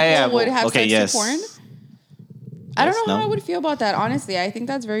that ex-husband. people Yeah, would well, have okay, sex yes. to porn. I don't Yes, know how no. I would feel about that. Honestly, I think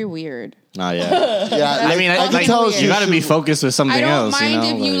that's very weird. Oh yeah. Yeah, I mean, I can like, tell you got to be focused with something I don't else. mind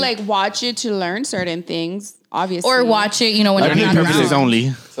you know? if you like watch it to learn certain things. Obviously, Or watch it, when you're learning not purposes around. only.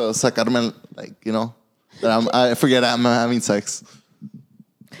 So sacarme, like, that I forget I'm having sex.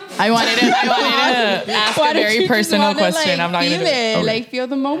 I wanted to ask Why a don't very you just personal wanna, question. I'm not feel going to do it. it. Like, feel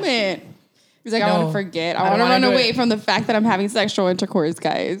the moment. He's like, I No, want to forget. I I don't want to wanna run do away it. from the fact that I'm having sexual intercourse,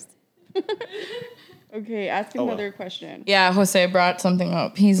 guys. Okay, ask him another question. Yeah, Jose brought something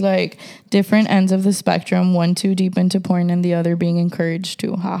up. He's like, different ends of the spectrum, one too deep into porn and the other being encouraged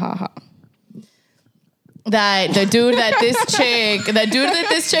to. Ha ha ha. That the dude that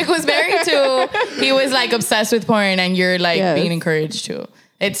this chick was married to, he was like obsessed with porn and you're like Yes. being encouraged to.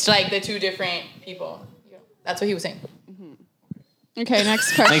 It's like the two different people. That's what he was saying. Okay,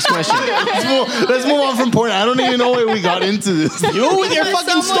 next question. Next question. Let's move on from porn. I don't even know why we got into this. You with your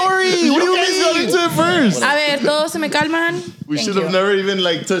fucking story. What do you guys got mean? into it first? A ver, todos se me calman. We Thank should you. have never even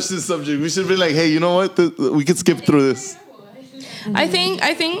like touched this subject. We should have been like, hey, you know what? We could skip through this. I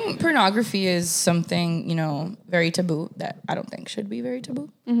think pornography is something, very taboo that I don't think should be very taboo.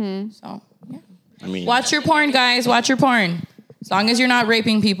 So, yeah. I mean, Watch your porn, guys. Watch your porn. As long as you're not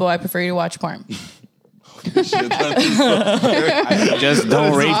raping people, I prefer you to watch porn. just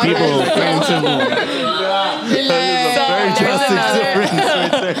don't rape people. Very drastic difference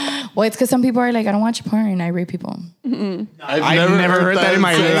right there. Well, it's because some people are like, I don't watch porn. I rape people. I've never heard that in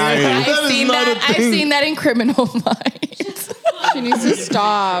my said. life. That is not a I've thing. seen that in Criminal Minds. She needs to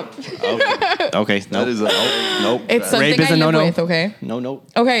stop. Okay, That nope. is a Nope. It's something Rape is I a live no-no. with, okay? No.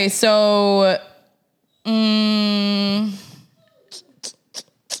 Okay, so...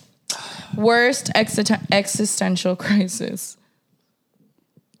 worst existential crisis.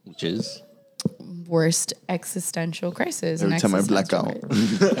 Which is? Worst existential crisis. Every and time I black existential out.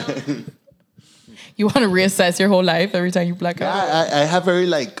 crisis. You want to reassess your whole life every time you black out? I have very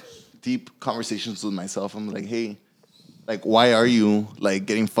like deep conversations with myself. I'm like, hey, like, why are you like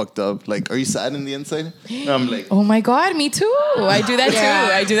getting fucked up? Like, are you sad in the inside? And I'm like, Oh my God, me too. I do that Yeah.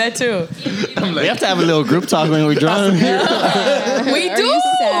 too. I do that too. We have to have a little group talk when we're drunk. We Are you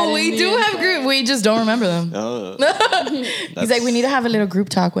sad do. in We the do have group. we just don't remember them. He's like, we need to have a little group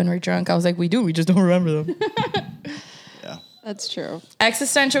talk when we're drunk. I was like, we do. We just don't remember them. Yeah. That's true.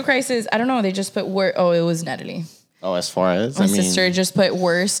 Existential crisis. I don't know. They just put it was Natalie. Oh, as far as My sister just put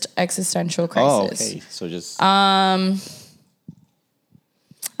worst existential crisis. Oh, okay. So just I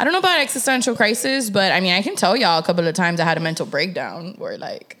don't know about existential crisis, but I mean, I can tell y'all a couple of times I had a mental breakdown where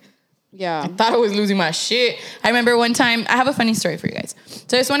like, Yeah. I thought I was losing my shit. I remember one time, I have a funny story for you guys.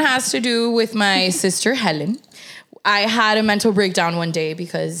 So this one has to do with my sister, Helen. I had a mental breakdown one day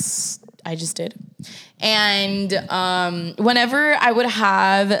because I just did. And whenever I would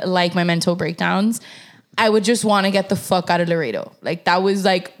have like my mental breakdowns, I would just want to get the fuck out of Laredo. That was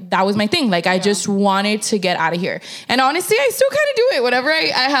my thing. Like, I just wanted to get out of here. And honestly, I still kind of do it. Whenever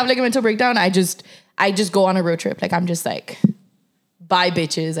I have like a mental breakdown, I just go on a road trip. Like, I'm just like, bye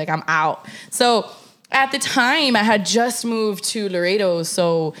bitches. Like, I'm out. So at the time I had just moved to Laredo.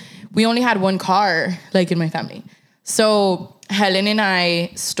 So we only had one car, like in my family. So Helen and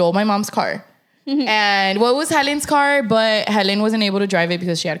I stole my mom's car. And it was Helen's car, but Helen wasn't able to drive it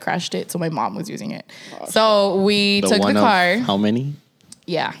because she had crashed it. So my mom was using it. So we took the car. How many?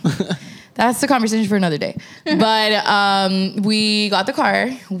 Yeah. That's the conversation for another day. But we got the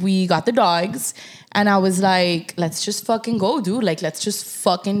car. We got the dogs. And I was like, let's just fucking go, dude. Like, let's just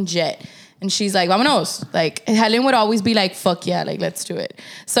fucking jet. And she's like, vámonos. Like, Helen would always be like, fuck yeah, like, let's do it.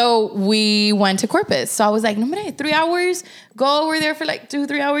 So we went to Corpus. So I was like, no, 3 hours. Go over there for like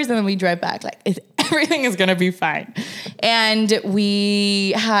 2-3 hours. And then we drive back. Like, everything is going to be fine. And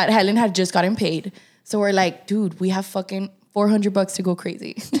Helen had just gotten paid. So we're like, dude, we have fucking $400 to go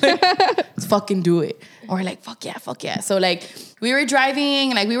crazy. Let's fucking do it. And we're like, fuck yeah. So like, we were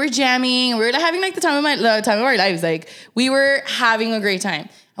driving, and like we were jamming, and we were like, having like the time of our lives. Like, we were having a great time.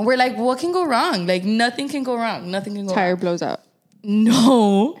 And we're like, what can go wrong? Like, nothing can go wrong. Nothing can go Tire wrong. blows out.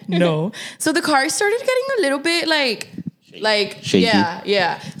 No. So the car started getting a little bit Shaky.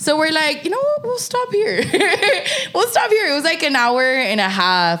 Yeah. So we're like, you know what? We'll stop here. It was like an hour and a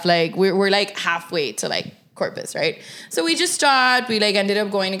half. Like, we're like halfway to like Corpus, right? So we just stopped. We like ended up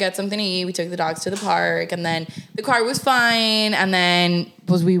going to get something to eat. We took the dogs to the park, and then the car was fine. And then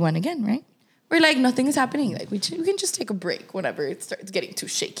we went again, right? We're like, nothing is happening. Like, we can just take a break whenever it starts getting too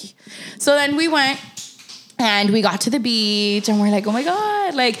shaky. So then we went and we got to the beach, and we're like, oh my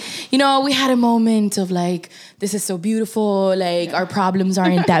God. Like, you know, we had a moment of like, this is so beautiful. Like, our problems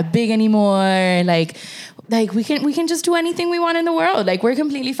aren't that big anymore. Like we can just do anything we want in the world. Like, we're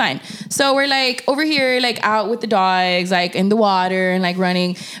completely fine. So we're like over here, like out with the dogs, like in the water and like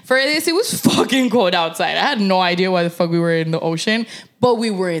running. For this, it was fucking cold outside. I had no idea why the fuck we were in the ocean, but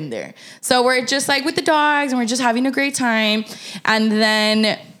we were in there. So we're just like with the dogs, and we're just having a great time. And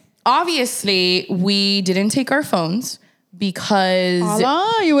then obviously we didn't take our phones because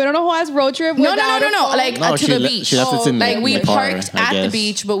you went on a whole ass road trip. No. Like, to the beach. She left it in like, we the car, parked at the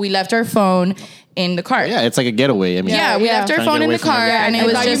beach, but we left our phone in the car. Yeah, it's like a getaway. I mean, we left our phone in the car, and it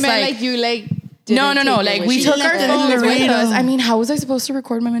was just like you like. No. Like, we took our phones with us. I mean, how was I supposed to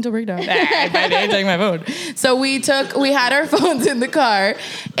record my mental breakdown? I didn't take my phone. So we had our phones in the car,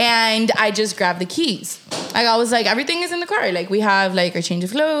 and I just grabbed the keys. Like, I was like, everything is in the car. Like, we have like our change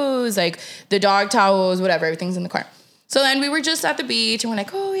of clothes, like the dog towels, whatever, everything's in the car. So then we were just at the beach, and we're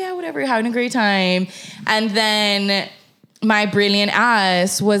like, oh yeah, whatever, having a great time. And then my brilliant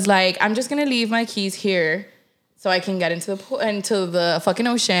ass was like, I'm just gonna leave my keys here so I can get into the fucking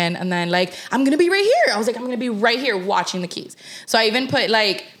ocean, and then like, I'm gonna be right here. I was like, I'm gonna be right here watching the keys. So I even put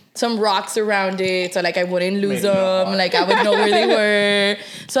like some rocks around it, so like I wouldn't lose them. Like, I would know where they were.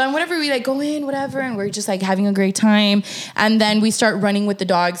 So then whenever we like go in, whatever, and we're just like having a great time, and then we start running with the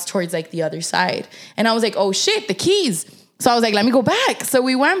dogs towards like the other side, and I was like, oh shit, the keys. So I was like, let me go back. So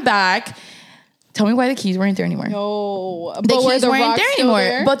we went back. Tell me why the keys weren't there anymore. No, the keys weren't there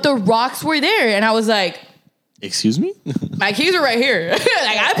anymore, but the rocks were there, and I was like, excuse me? My keys are right here. Like,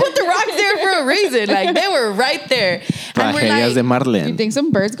 I put the rocks there for a reason. Like, they were right there. And we're like, de Marlene. You think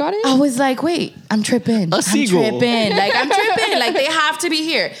some birds got it? I was like, wait, I'm tripping. I'm tripping. Like, I'm tripping. Like, they have to be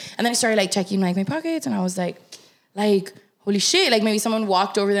here. And then I started like checking like my pockets, and I was like, holy shit. Like, maybe someone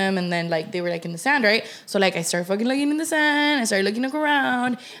walked over them, and then like they were like in the sand, right? So like, I started fucking looking in the sand. I started looking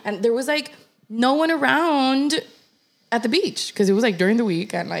around, and there was like no one around at the beach, because it was like during the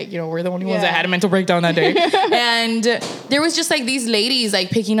week, and like, you know, we're the only ones that had a mental breakdown that day. And there was just like these ladies like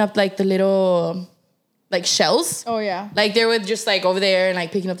picking up like the little like shells. Oh yeah. Like, they were just like over there and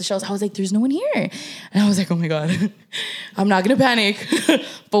like picking up the shells. I was like, there's no one here. And I was like, oh my God, I'm not gonna panic.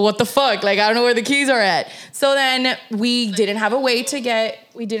 But what the fuck? Like, I don't know where the keys are at. So then we didn't have a way to get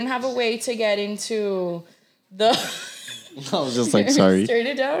into the I was just like, sorry. Straight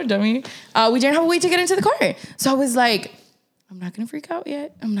it down, dummy. We didn't have a way to get into the car. So I was like, I'm not going to freak out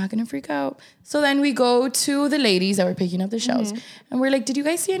yet. I'm not going to freak out. So then we go to the ladies that were picking up the shells. And we're like, did you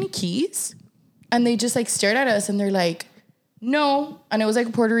guys see any keys? And they just like stared at us and they're like, no. And it was like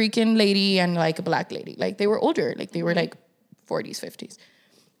a Puerto Rican lady and like a black lady. Like they were older. Like they were like 40s, 50s.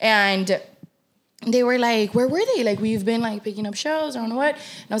 And they were like, where were they? Like, we've been like picking up shells, I don't know what.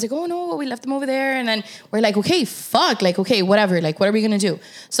 And I was like, oh no, we left them over there. And then we're like, okay, fuck. Like, okay, whatever. Like, what are we going to do?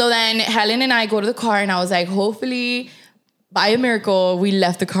 So then Helen and I go to the car and I was like, hopefully by a miracle, we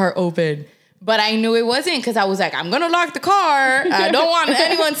left the car open. But I knew it wasn't because I was like, I'm going to lock the car. I don't want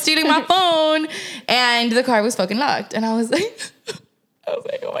anyone stealing my phone. And the car was fucking locked. And I was like, oh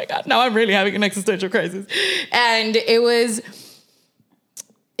my God, now I'm really having an existential crisis. And it was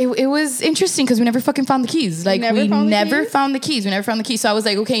interesting because we never fucking found the keys. Like, we never found the keys. So I was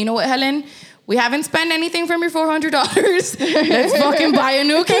like, okay, you know what, Helen? We haven't spent anything from your $400. Let's fucking buy a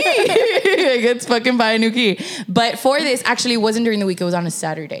new key. But for this, actually, it wasn't during the week. It was on a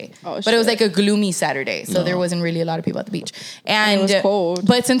Saturday. Oh, shit. But it was like a gloomy Saturday. So there wasn't really a lot of people at the beach. And it was cold.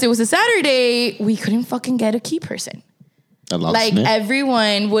 But since it was a Saturday, we couldn't fucking get a key person. Like,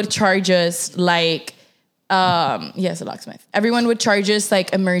 everyone would charge us like, yes, a locksmith. Everyone would charge us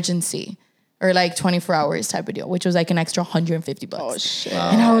like emergency. Or like 24 hours type of deal, which was like an extra $150. Oh shit!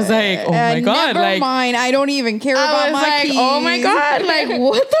 And I was like, oh my God, never mind. I don't even care about my keys. Oh my God, like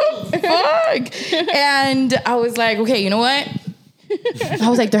what the fuck? And I was like, okay, you know what? I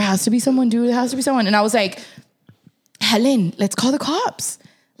was like, there has to be someone, dude. There has to be someone. And I was like, Helen, let's call the cops.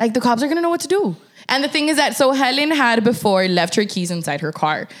 Like the cops are gonna know what to do. And the thing is that, so Helen had before left her keys inside her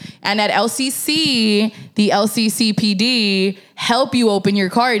car. And at LCC, the LCCPD help you open your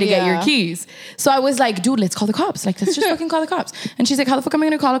car to get your keys. So I was like, dude, let's call the cops. Like, let's just fucking call the cops. And she's like, how the fuck am I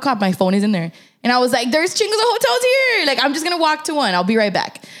going to call a cop? My phone is in there. And I was like, there's chingos of hotels here. Like, I'm just going to walk to one. I'll be right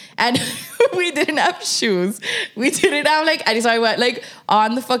back. And we didn't have shoes. We didn't have so I went like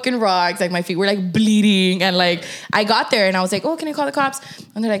on the fucking rocks. Like my feet were like bleeding. And like, I got there and I was like, oh, can I call the cops?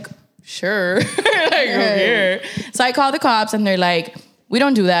 And they're like, sure. Like, here. So I called the cops and they're like, we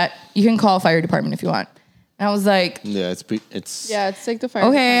don't do that. You can call fire department if you want. And I was like, it's like the fire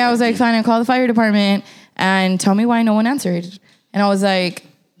okay. department. I was like, fine, I'll call the fire department and tell me why no one answered. And I was like,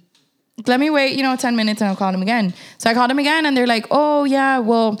 let me wait, 10 minutes and I'll call them again. So I called them again and they're like, oh yeah,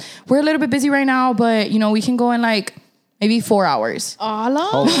 well, we're a little bit busy right now, but we can go in like maybe 4 hours. I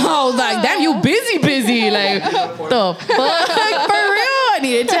was like, damn, you busy. Like, the fuck? For real? I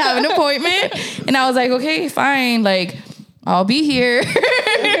needed to have an appointment. And I was like, okay, fine. Like, I'll be here.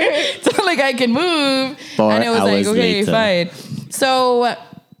 So, like, I can move. 4 and it was like, okay, later. fine. So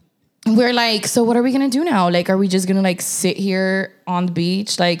we're like, so what are we going to do now? Like, are we just going to, like, sit here on the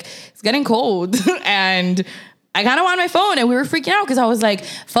beach? Like, it's getting cold. And I kind of want my phone, and we were freaking out because I was like,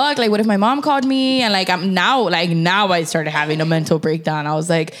 fuck, like, what if my mom called me? And like, now I started having a mental breakdown. I was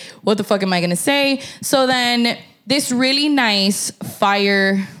like, what the fuck am I going to say? So then this really nice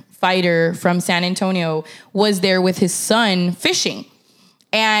firefighter from San Antonio was there with his son fishing.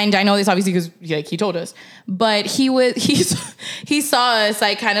 And I know this obviously because he told us, but he saw us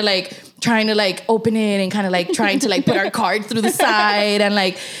like kind of like trying to like open it and kind of like trying to like put our card through the side and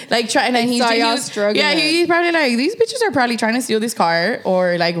like try and then he saw y'all struggling. Yeah, he's probably like, these bitches are probably trying to steal this car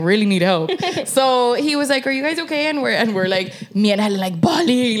or like really need help. So he was like, are you guys okay? And we're like, me and Helen like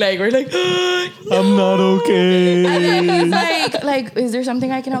bawling, like we're like, no. I'm not okay. And then he's like, is there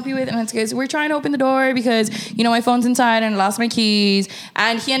something I can help you with? And it's because we're trying to open the door because my phone's inside and I lost my keys.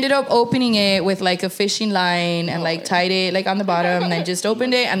 And he ended up opening it with like a fishing line and like tied it like on the bottom and then just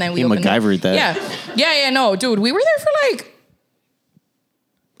opened it and then we opened MacGyvered that. Yeah, no, dude, we were there for like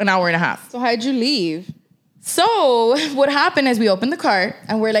an hour and a half. So how'd you leave? So what happened is we opened the car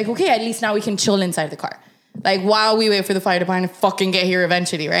and we're like, okay, at least now we can chill inside the car. Like while we wait for the fire department to fucking get here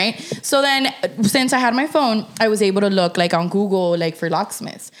eventually, right? So then since I had my phone, I was able to look like on Google like for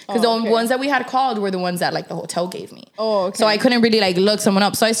locksmiths. Because the ones that we had called were the ones that like the hotel gave me. Oh, okay. So I couldn't really like look someone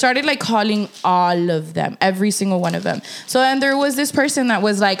up. So I started like calling all of them, every single one of them. So then there was this person that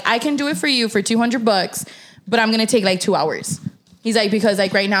was like, I can do it for you for $200, but I'm going to take like 2 hours. He's like, because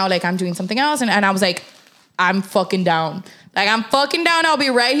like right now, like I'm doing something else. And I was like, I'm fucking down. Like, I'm fucking down. I'll be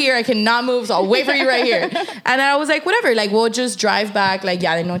right here. I cannot move, so I'll wait for you right here. And I was like, whatever. Like, we'll just drive back. Like,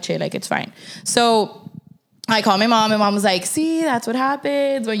 de noche. Like, it's fine. So I called my mom, and mom was like, see, that's what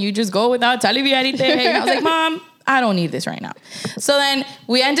happens when you just go without telling me anything. And I was like, Mom, I don't need this right now. So then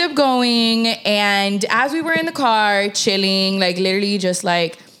we end up going, and as we were in the car, chilling, like, literally just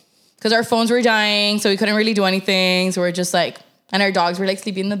like, because our phones were dying, so we couldn't really do anything. So we're just like, and our dogs were like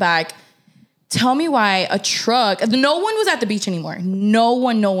sleeping in the back. tell me why a truck, no one was at the beach anymore. No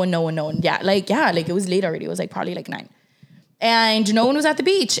one. Yeah, like it was late already. It was like probably like 9. And no one was at the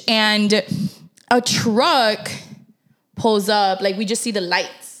beach. And a truck pulls up, like we just see the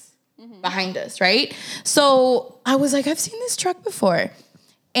lights behind us, right? So I was like, I've seen this truck before.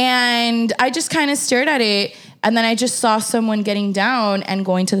 And I just kind of stared at it. And then I just saw someone getting down and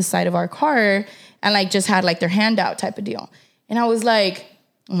going to the side of our car and like just had like their hand out type of deal. And I was like,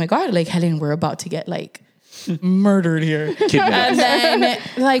 oh my God, like Helen, we're about to get like murdered here. And then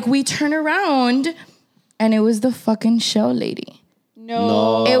like we turn around and it was the fucking Shell lady.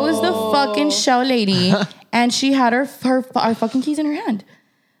 No. It was the fucking Shell lady. And she had our fucking keys in her hand.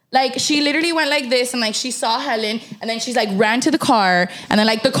 Like she literally went like this and like she saw Helen and then she's like ran to the car and then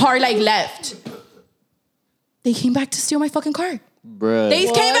like the car like left. They came back to steal my fucking car. Bruh. They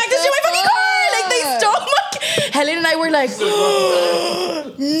came back to steal my fucking car. Like they stole my... Helen and I were like,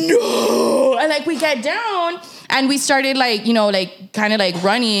 no. And like we get down and we started like, you know, like kind of like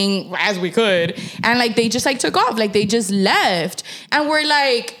running as we could. And like they just like took off. Like they just left. And we're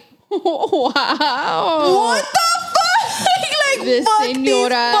like, wow. What the fuck? Like This fuck señora.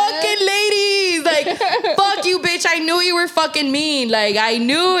 these fucking ladies. Like fuck you, bitch. I knew you were fucking mean. Like I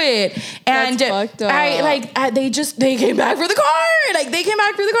knew it. And That's fucked up. they came back for the car. Like they came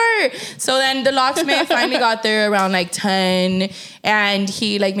back for the car. So then the locksmith finally got there around like 10 and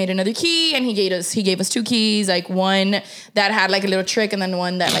he like made another key and he gave us 2 keys, like one that had like a little trick and then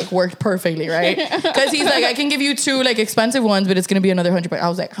one that like worked perfectly, right? Because he's like, I can give you 2 like expensive ones, but it's gonna be another $100. I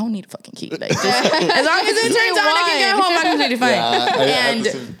was like, I don't need a fucking key. Like just, as long as it turns on, I can get home. I'm completely fine. I have And the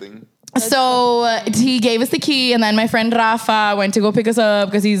same thing. so he gave us the key and then my friend Rafa went to go pick us up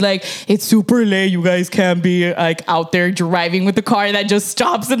because he's like, it's super late. You guys can't be like out there driving with the car that just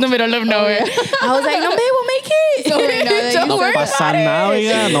stops in the middle of nowhere. I was like, no, babe, we'll make it. So we know that Don't you worry pasa about it. nada,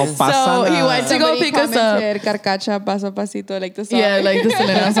 oiga, no pasa So he nada. went to go pick us up. Carcacha, paso a pasito, like the song. Yeah, like the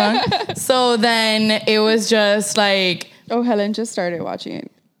Selena song. So then it was just like, Oh, Helen just started watching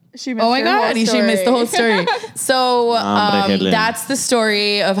it. She missed oh my her God, whole she missed the whole story. So Helen. that's the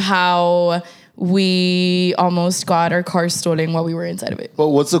story of how we almost got our car stolen while we were inside of it. But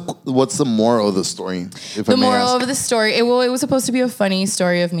what's the moral of the story? If I The may moral ask? of the story, it was supposed to be a funny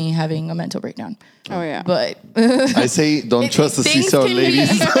story of me having a mental breakdown. Oh, yeah. But I say don't trust the things seashell can be-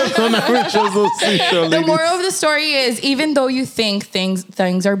 ladies. Don't ever trust those seashell the ladies. moral of the story is, even though you think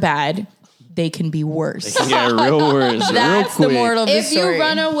things are bad, they can be worse. Yeah, real worse. real That's quick. the moral of the If story. you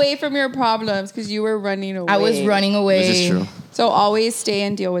run away from your problems, because you were running away. I was running away. This is true. So always stay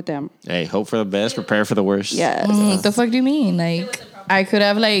and deal with them. Hey, hope for the best, prepare for the worst. Yes. What the fuck do you mean? Like, I could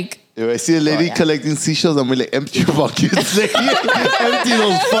have like... If I see a lady yeah. collecting seashells, I'm like, empty your pockets. Like, empty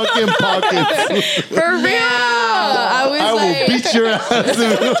those fucking pockets. For real! I was I will like... beat your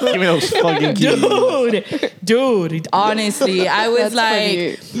ass. Give me those fucking keys. Dude, honestly, I was That's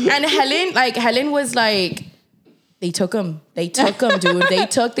like, funny. and Helen was like, they took them, dude. They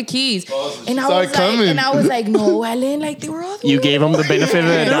took the keys, and I saw was it like, coming. and I was like, no, Helen, like they were all. The You way gave them the over benefit of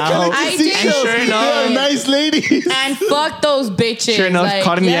the there. doubt. I Seashells. did. sure enough- They're nice ladies. And fuck those bitches. Sure enough, like,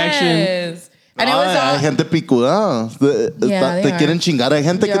 caught in the action. yes. And it was Hay all. gente picuda. Yeah, Te they quieren chingar. Hay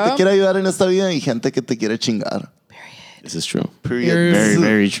gente que te Yup. quiere ayudar en esta vida y gente que te quiere chingar. This is true. Period. Very,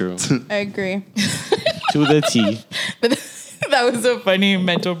 very true. I agree. To the T. But that was a funny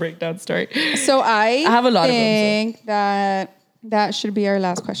mental breakdown story. So I have a lot of them, think that should be our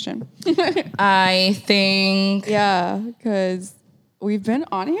last question. I think Yeah, because we've been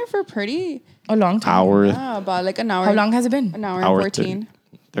on here for a long time. Hour, about like an hour. How long has it been? An hour and hour 14.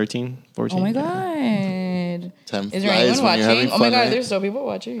 13, 14. Oh my god. Time Is there flies anyone when you're having watching? Oh my fun, god, right? there's still people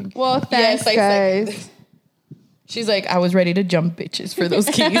watching. Well, thanks, Yes, guys. She's like, I was ready to jump bitches for those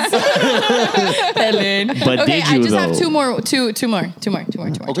keys. Helen. But okay, did I you, just have though? two more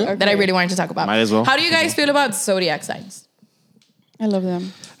Okay. that I really wanted to talk about. Might as well. How do you guys feel about zodiac signs? I love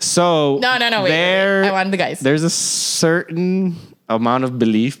them. So No, wait. I wanted the guys. There's a certain amount of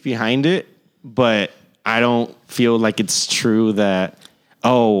belief behind it, but I don't feel like it's true that,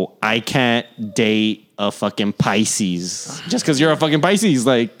 oh, I can't date a fucking Pisces just because you're a fucking Pisces.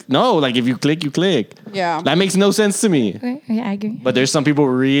 Like, no, like if you click, you click. Yeah. That makes no sense to me. Okay, yeah, I agree. But there's some people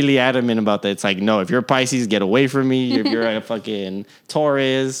really adamant about that. It's like, no, if you're a Pisces, get away from me. If you're a fucking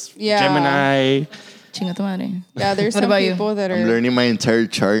Taurus, Yeah. Gemini. Chinga tu madre. Yeah, there's What some about you? people that I'm are. learning my entire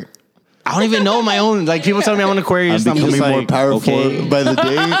chart. I don't even know my own. Like people tell me I'm an Aquarius. I'm I'm just becoming more like, powerful okay. by the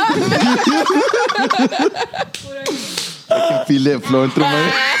day. I can feel it flowing through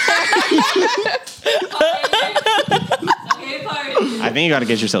my. Okay, party. I think you got to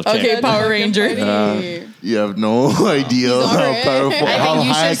get yourself checked. Okay, Power Ranger. You have no idea how powerful, how I think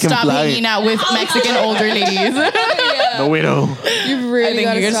you high I should can stop fly. hanging out with Mexican older ladies. The widow. You really I think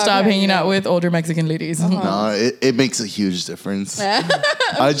gotta you should stop hanging hanging out with older Mexican ladies. No, it makes a huge difference.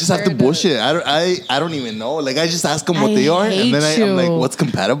 I just have to bullshit. I don't even know. Like I just ask them what I they are, and hate then I'm like, you. what's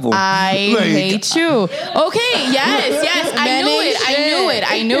compatible? I Like, hate you. Okay, yes.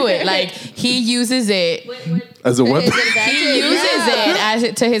 I knew it. Like he uses it. as a weapon. He uses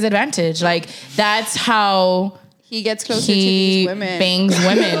it to his advantage. Like that's how He gets closer to he these women. bangs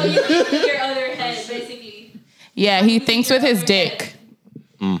women. Your other head, basically. Yeah, he thinks with his dick.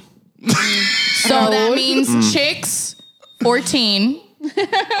 So that means chicks 14,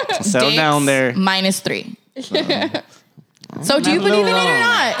 Settle dicks down there. -3. So do you Not a little believe in it or wrong.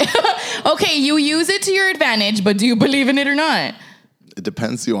 not? Okay, you use it to your advantage, but do you believe in it or not? It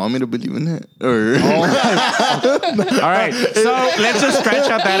depends. You want me to believe in it, or All right. So let's just scratch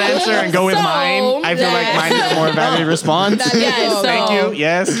out that answer and go with So, mine. I feel like mine is a more valid response. Yes, so- Thank you.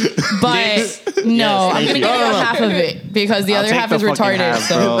 Yes. But no, Yes, I'm thank gonna you. give you a half of it because the I'll other take half the is fucking retarded. half,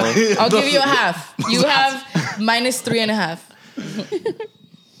 so bro. I'll give you a half. You have -3.5.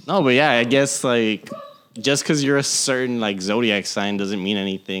 No, but yeah, I guess like just because you're a certain like zodiac sign doesn't mean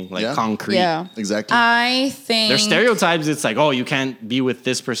anything like Yeah. concrete. Yeah. exactly. I think There's stereotypes. It's like, oh, you can't be with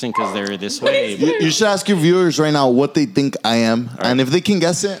this person because they're this way. You should ask your viewers right now what they think I am, and if they can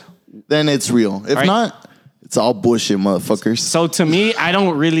guess it, then it's real. If right. not, it's all bullshit, motherfuckers. So to me, I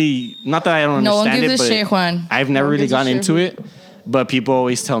don't really, not that I don't No one understand gives it, a but shit, Juan. I've never really gives a gotten shit. into it. But people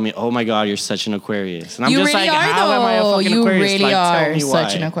always tell me, oh my God, you're such an Aquarius. And I'm You just really like, are how am I a though. fucking You Aquarius? really Like, tell are me such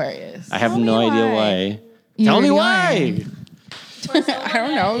why. an Aquarius. I have no idea why. You Tell me really why. I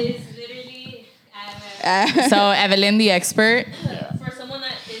don't know. It's literally, So Evelyn, the expert. for someone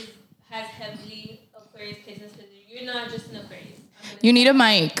that has heavily Aquarius placements, because you're not just an Aquarius. You need a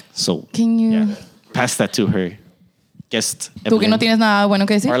mic. So, Can you? yeah, pass that to her. Guest. Tú que no Evelyn. tienes nada bueno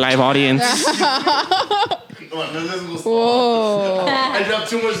que decir. Our live audience. Whoa. I dropped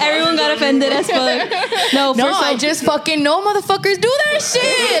too much. Everyone got offended as fuck. No, No, first I just fucking know motherfuckers do that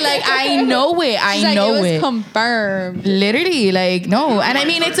shit. Like I know it. I know it was it. confirmed. Literally, like no. And I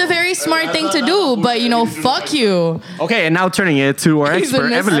mean, it's a very smart thing to do. But you know, fuck you. Okay, and now turning it to our He's expert,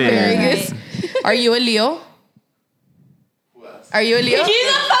 an Evelyn. asparagus. Are you a Leo? Are you a Leo? Are you a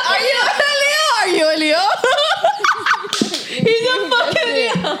Leo? Are you a Leo? he's a fucking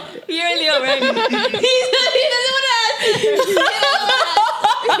Leo. You're a Leo, right? he doesn't want to ask.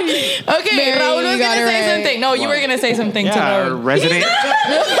 Okay, Mary, Raul was you got gonna it say right. something. No, you were gonna say something to Yeah, our Raul. resident.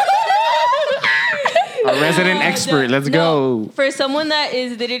 Our resident expert. Let's go. For someone that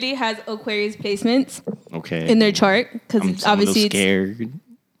is literally has Aquarius placements Okay. in their chart, because I'm it's a little obviously it's, scared.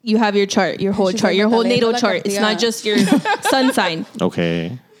 you have your chart, your whole She's chart, like, your whole "Dale, natal la chart. It's tortilla." not just your sun sign.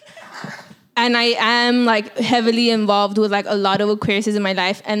 Okay. And I am like heavily involved with like a lot of Aquariuses in my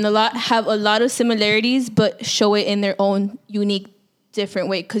life, and have a lot of similarities, but show it in their own unique, different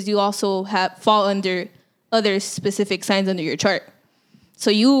way. Because you also fall under other specific signs under your chart. So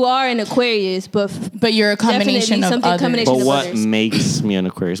you are an Aquarius, but But you're a combination Definitely of something others. combination But of what others. makes me an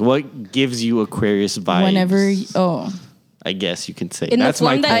Aquarius? What gives you Aquarius vibes? Whenever, I guess you can say. in That's the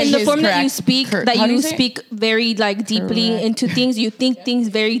my form that question. in the He's form that you correct. speak, Correct. that How do you you say it? speak very like deeply Correct. into things. You think things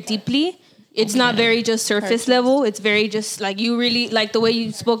very deeply. It's not very just surface level. It's very just like you really like the way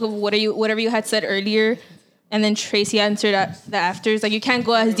you spoke of whatever you had said earlier, and then Tracy answered the afters. Like you can't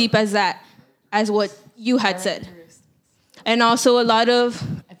go as deep as that, as what you had said. And also a lot of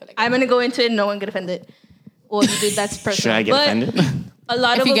I'm gonna go into it. No one get offended. Well, you did. That's personal. Should I get But offended? A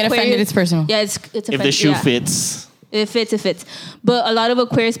lot If of you get Aquarius- offended, it's personal. Yeah, it's offensive. If the shoe yeah. fits. It fits. But a lot of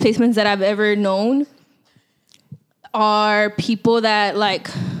Aquarius placements that I've ever known are people that like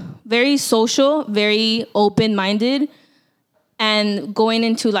very social, very open-minded, and going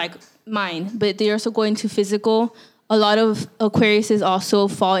into like mind, but they also go into physical. A lot of Aquariuses also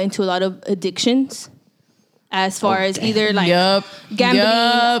fall into a lot of addictions, as far as either like Yup. gambling,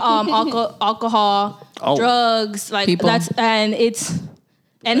 Yup. alcohol, Oh. drugs, like People. it's down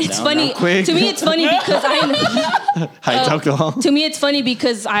funny real quick. to me. It's funny because High alcohol. to me, it's funny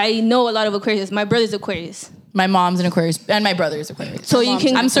because I know a lot of Aquarius. My brother's Aquarius. My mom's an Aquarius, and my brother's Aquarius. So you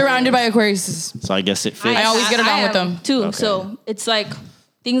can... I'm surrounded by Aquariuses. So I guess it fits. I always get along with them. Too. Okay. So it's like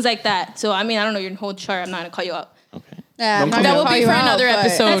things like that. So I mean, I don't know your whole chart. I'm not going to call you out. Okay. Yeah, I'm not That gonna will call be you for out, another but-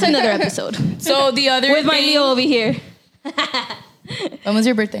 episode. That's another episode. So the other With my thing- Leo over here. When was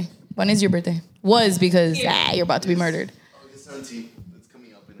your birthday? When is your birthday? Was because you're about to be murdered. August 17th. It's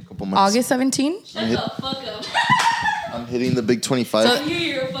coming up in a couple months. August 17? Shut the fuck up. I'm hitting the big 25. I knew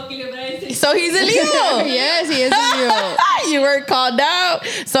you were fucking Leo, but I didn't say So he's a Leo. Yes, he is a Leo. You were called out.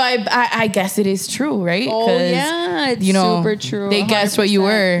 So I guess it is true, right? Oh, yeah. It's super true. They guessed what you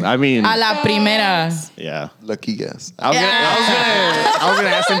were. I mean, a la primera. yeah. Lucky guess. I was gonna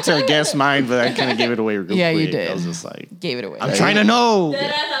ask him to guess mine, but I kind of gave it away real quick. Yeah, you did. I was just like, Gave it away. I'm trying to know.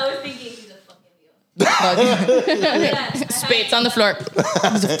 Deadass, I was thinking he's a fucking Leo. Spits on the floor.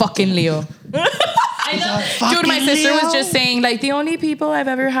 He's a fucking Leo. I love it. Dude, my sister was just saying, like, the only people I've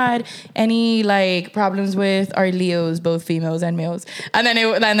ever had any like problems with are Leos, both females and males. And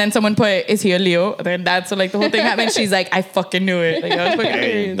then someone put, "Is he a Leo?" And then that's like the whole thing happened. She's like, "I fucking knew it." Like, I was fucking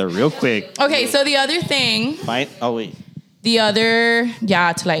Hey, curious. they're real quick. Okay, so the other thing, Fine. Oh wait. the other,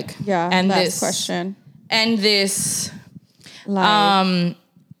 yeah, to like, Yeah, and last this question. and this. Live.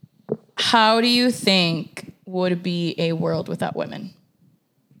 How do you think would be a world without women?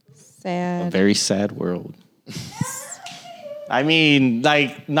 A Sad. very sad world. I mean,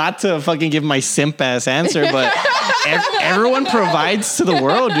 like, not to fucking give my simp ass answer, but everyone provides to the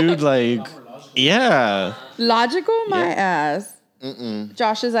world, dude. Like, yeah. Logical, my ass.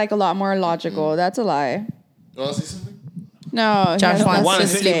 Josh is like a lot more logical. That's a lie. You want to say something? No, Josh wants Wanna to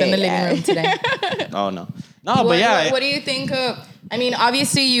say- sleep in the living room today. Oh no. No, but yeah. What do you think of? I mean,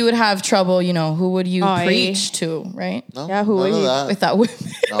 obviously you would have trouble. You know, who would you Oh, preach to, right? No, Yeah, who none are of you? that. Without women.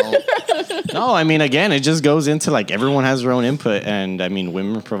 No. No, I mean, again, it just goes into like everyone has their own input, and I mean,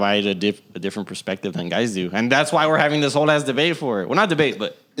 women provide a different perspective than guys do, and that's why we're having this whole ass debate for it. Well, not debate,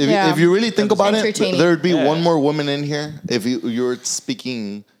 but Yeah. If you really think about it, entertaining. there would be one more woman in here if you're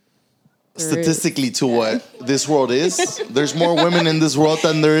speaking statistically to what this world is. There's more women in this world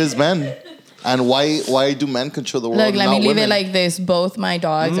than there is men. And why do men control the world? Look, let me not leave women? it like this: both my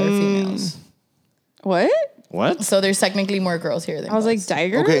dogs are females, What? what? so there's technically more girls here than I was like, boys.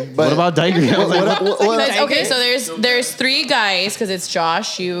 Tiger? Okay, but What about Diagram? But- okay, so there's three guys because it's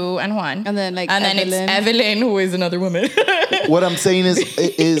Josh, you, and Juan, And then, like, and then Evelyn. it's Evelyn, who is another woman. what I'm saying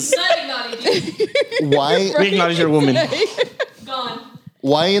is Not acknowledging. why We acknowledge your woman. Gone.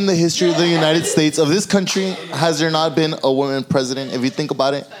 why in the history of the United States, of this country, has there not been a woman president? If you think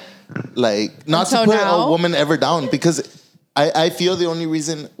about it, like, not to Until put now? a woman ever down, because I feel the only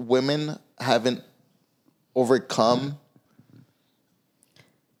reason women haven't overcome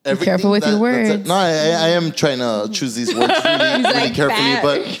everything. careful with your words. No, I am trying to choose these words really like carefully, that.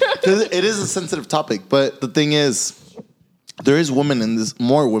 but 'cause it is a sensitive topic. But the thing is, there is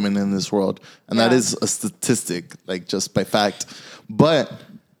more women in this world, and that Yeah. is a statistic, like just by fact. But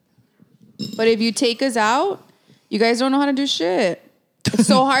But if you take us out, you guys don't know how to do shit. It's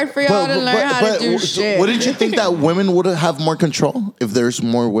so hard for y'all to learn how to do shit. wouldn't you think that women would have more control if there's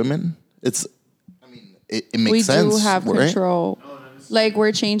more women? It makes we sense. do have right? control. Like,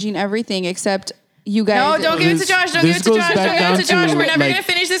 we're changing everything except you guys. No, don't give it to Josh. Don't give it to goes Josh. back Don't give down it to Josh. to, We're never like, gonna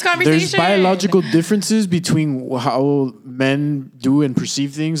finish this conversation. There's biological differences between how men do and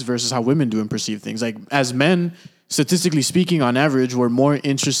perceive things versus how women do and perceive things. Like, as men, statistically speaking, on average, we're more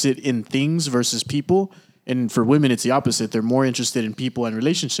interested in things versus people. And for women, it's the opposite. They're more interested in people and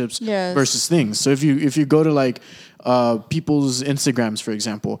relationships Yes. versus things. So if you go to like people's Instagrams, for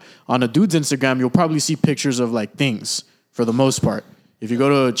example, on a dude's Instagram, you'll probably see pictures of like things for the most part. If you go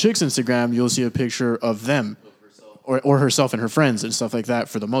to a chick's Instagram, you'll see a picture of them or herself and her friends and stuff like that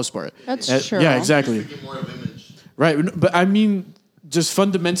for the most part. That's true. Yeah, exactly. Right. But I mean, just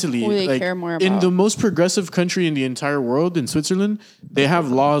fundamentally, Who they like, care more in about. the most progressive country in the entire world, in Switzerland, they have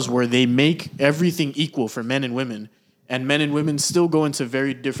laws where they make everything equal for men and women. And men and women still go into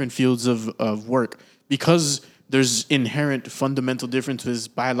very different fields of work because there's inherent fundamental differences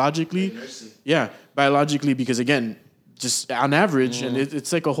biologically. Yeah, biologically, because again, just on average, and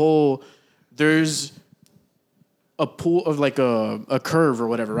it's like a whole, there's a pool of like a curve or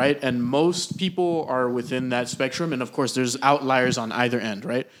whatever, right? And most people are within that spectrum. And of course, there's outliers on either end,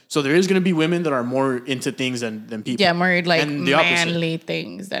 right? So there is going to be women that are more into things than people. Yeah, more like And the opposite. manly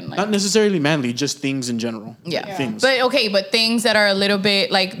things than like Not necessarily manly, just things in general. yeah. Things. But okay, but things that are a little bit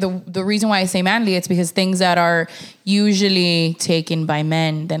like the reason why I say manly, it's because things that are usually taken by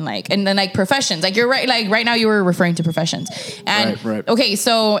men then like professions. Like you're right, like right now you were referring to professions. And Right. okay,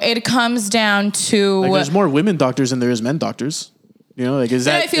 so it comes down to Like there's more women doctors than there is men doctors. You know, like is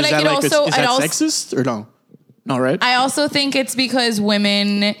But that I feel is like that it like also- is that it also- sexist or no? No, right? I also think it's because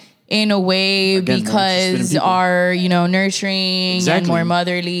women, in a way, Again, more interested in because people. are, nurturing Exactly. and more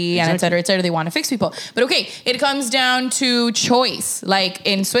motherly and Exactly. et cetera, they want to fix people. But okay, it comes down to choice. Like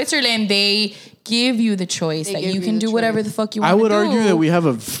in Switzerland, they give you the choice They that give you you can the do whatever choice. the fuck you want I to do. would argue that we have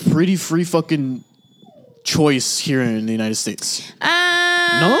a pretty free fucking choice here in the United States.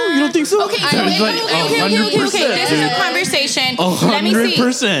 No, you don't think so? Okay, It's so like okay. This is a conversation. Let me see.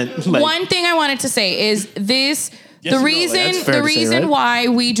 100%. Like, One thing I wanted to say is this: Yes the or no? reason, Like, that's fair the to say, reason right? why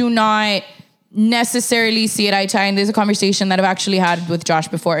we do not necessarily see it eye to eye, and there's a conversation that I've actually had with Josh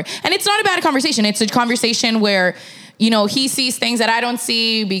before, and it's not a bad conversation. It's a conversation where, you know, he sees things that I don't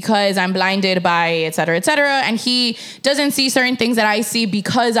see because I'm blinded by et cetera, and he doesn't see certain things that I see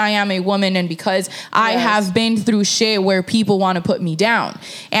because I am a woman and because I have been through shit where people want to put me down.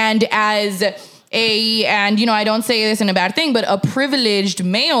 And as and you know, I don't say this in a bad thing, but a privileged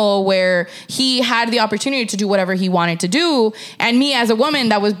male where he had the opportunity to do whatever he wanted to do, and me as a woman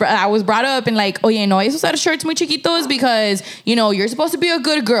that I was brought up and like, oye, no, esos are shirts muy chiquitos because, you know, you're supposed to be a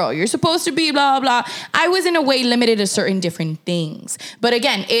good girl, you're supposed to be blah blah. I was in a way limited to certain different things, but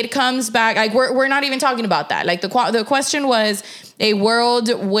again, it comes back like we're not even talking about that. Like the question was a world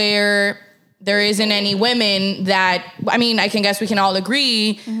where there isn't any women that, I mean, I can guess we can all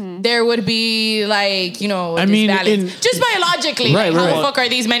agree there would be like, you know, I mean, just biologically, Right, how right. the fuck are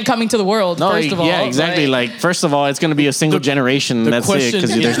these men coming to the world? No, first of all, yeah, exactly. Like, first of all, it's going to be a single generation. the That's it, question-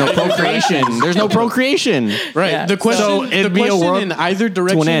 because there's no procreation. There's no procreation. right. Yeah. The question, So the it'd be a question world in either to an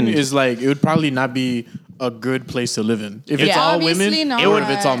direction end. is like, it would probably not be a good place to live in. If it's Yeah. all Obviously women, not. or if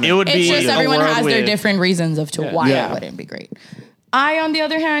it's all men. It would it's be just a everyone world has their with- different reasons of to why Yeah. it wouldn't be great. I, on the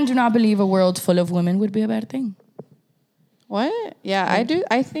other hand, do not believe a world full of women would be a bad thing. What? Yeah, I do.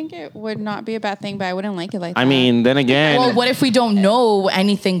 I think it would not be a bad thing, but I wouldn't like it like that. I mean, then again, Well, what if we don't know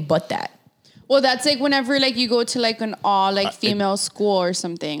anything but that? well, that's like whenever like you go to like an all like female school or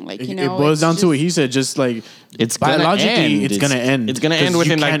something, like, you It know, boils it's down to what just- he said. Just like it's gonna biologically, end. it's gonna end. It's gonna 'Cause end you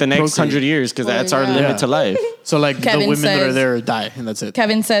within like can't the next procreate. 100 years because Well, that's our yeah. limit Yeah. to life. So like Kevin the women that are says- there die, and that's it.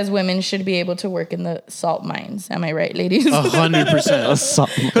 Kevin says women should be able to work in the salt mines. Am I right, ladies? 100%.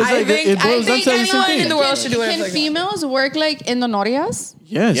 I think anyone in the world should do whatever. Can they want. females work like in the norias?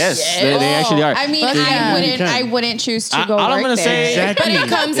 Yes. Yes, they actually are. I mean, But yeah. You can. I wouldn't choose to go all work I'm gonna there. say- Exactly. But it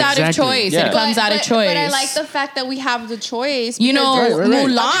comes out of Exactly. choice. Yeah. It comes out of choice. But I like the fact that we have the choice. You know, because- Right. That's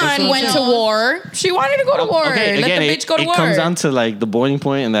Mulan what went I'm to saying. war. She wanted to go to war. Okay, Let again, the bitch go to it war. comes down to like the boiling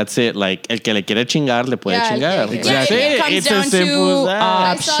point, and that's it. Like, el que le quiere chingar, le puede Yeah, chingar. okay. Yeah, Exactly. it comes It's down as simple to as that.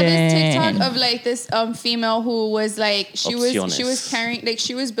 I saw this TikTok option. of like this female who was like she Opciones. was carrying like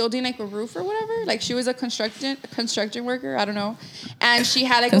she was building like a roof or whatever, like she was a construction worker, I don't know, and she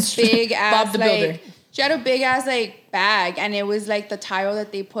had like a big ass Bob the Builder. like she had a big ass like bag, and it was like the tile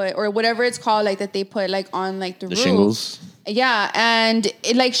that they put or whatever it's called, like that they put like on like the roof. shingles. Yeah, and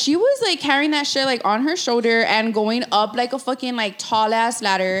like she was like carrying that shit like on her shoulder and going up like a fucking like tall ass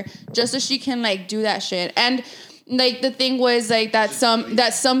ladder just so she can like do that shit. And like the thing was like that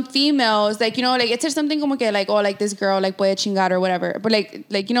some females like, you know, like it said something como que like, oh, like this girl like puede chingar or whatever, but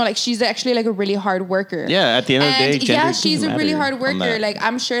like you know, like she's actually like a really hard worker. Yeah, at the end of the day, And gender yeah, doesn't she's a really matter hard on worker. that. Like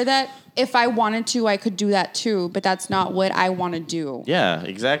I'm sure that if I wanted to, I could do that too, but that's not what I want to do. Yeah,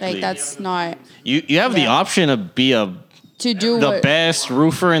 exactly. Like that's not you have the Yeah. option to be to do the what, best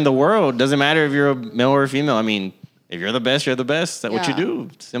roofer in the world. Doesn't matter if you're a male or a female. I mean, if you're the best, you're the best. That's what you Yeah. do.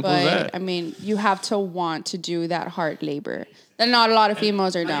 Simple as But that. I mean, you have to want to do that hard labor that not a lot of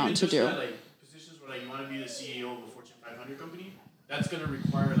females are down to do. Positions where like you want to be the CEO of a Fortune 500 company, that's going to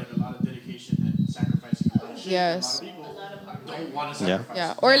require like a lot of dedication and sacrificing a lot of shit. Yes. A lot of people don't want to Yeah. sacrifice.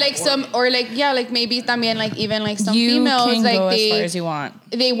 Yeah, or like some, or like yeah, like maybe también like even like some You females can like go as far they as you want.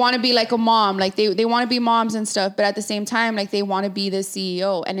 they want to be like a mom, like they want to be moms and stuff, but at the same time like they want to be the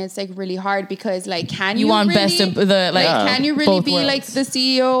CEO, and it's like really hard because like can you want really, best of the like. Yeah. can you really both be worlds. like the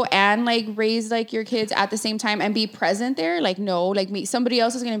CEO and like raise like your kids at the same time and be present there? Like no, like somebody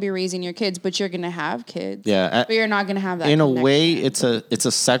else is gonna be raising your kids, but you're gonna have kids. Yeah, but you're not gonna have that. in a connection. way, it's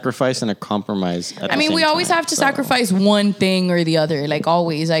a sacrifice and a compromise. At I the mean, same we always time, have to so. sacrifice one thing or the other. Like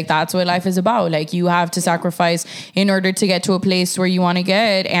always, like that's what life is about. Like you have to sacrifice in order to get to a place where you want to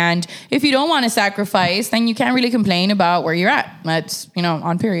get. And if you don't want to sacrifice, then you can't really complain about where you're at. That's, you know,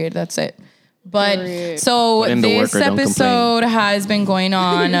 on period. That's it. But Period. so Put in the this work or don't episode has been going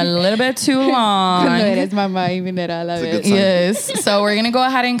on a little bit too long. Yes. So we're gonna go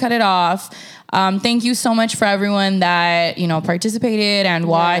ahead and cut it off. Thank you so much for everyone that, you know, participated and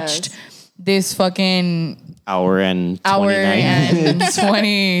watched this fucking hour and hour 29. and About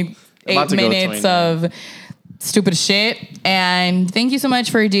 28 to go minutes 29. of stupid shit. And thank you so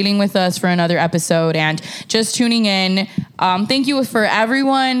much for dealing with us for another episode and just tuning in. Thank you for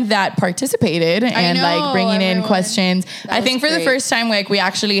everyone that participated and know, like bringing in everyone. questions. That I was think for the great. first time, like we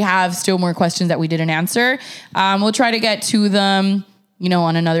actually have still more questions that we didn't answer. We'll try to get to them, you know,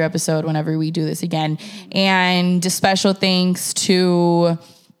 on another episode whenever we do this again. And a special thanks to,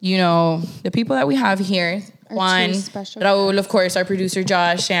 you know, the people that we have here. Juan, Raul, of course, our producer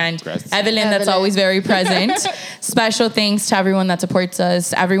Josh, and Evelyn, that's always very present. Special thanks to everyone that supports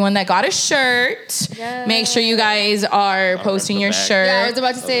us, everyone that got a shirt. Yes. Make sure you guys are posting your shirt. Yeah, I was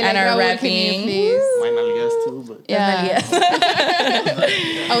about to say, and like, are Raul, repping. Mine nalgas too, but yeah.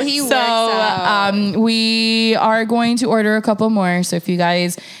 Oh, he works out. We are going to order a couple more. So if you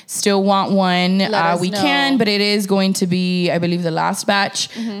guys still want one, we can. But it is going to be, I believe, the last batch,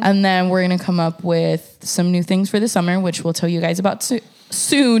 and then we're going to come up with some new things for the summer, which we'll tell you guys about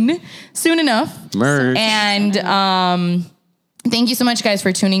soon enough. Merch. And thank you so much, guys,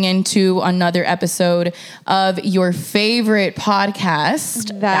 for tuning in to another episode of your favorite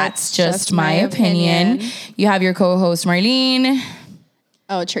podcast. That's just my opinion. You have your co-host Marlene.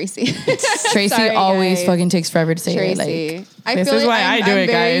 Oh, Tracy. Tracy Sorry, always guys. fucking takes forever to say Tracy. it. Like, I this feel is like why I do I'm it,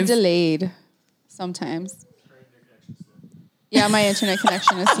 very guys. delayed sometimes. Yeah, my internet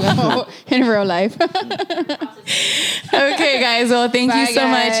connection is slow in real life. Okay, guys. Well, thank you so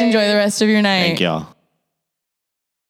much. Enjoy the rest of your night. Thank y'all.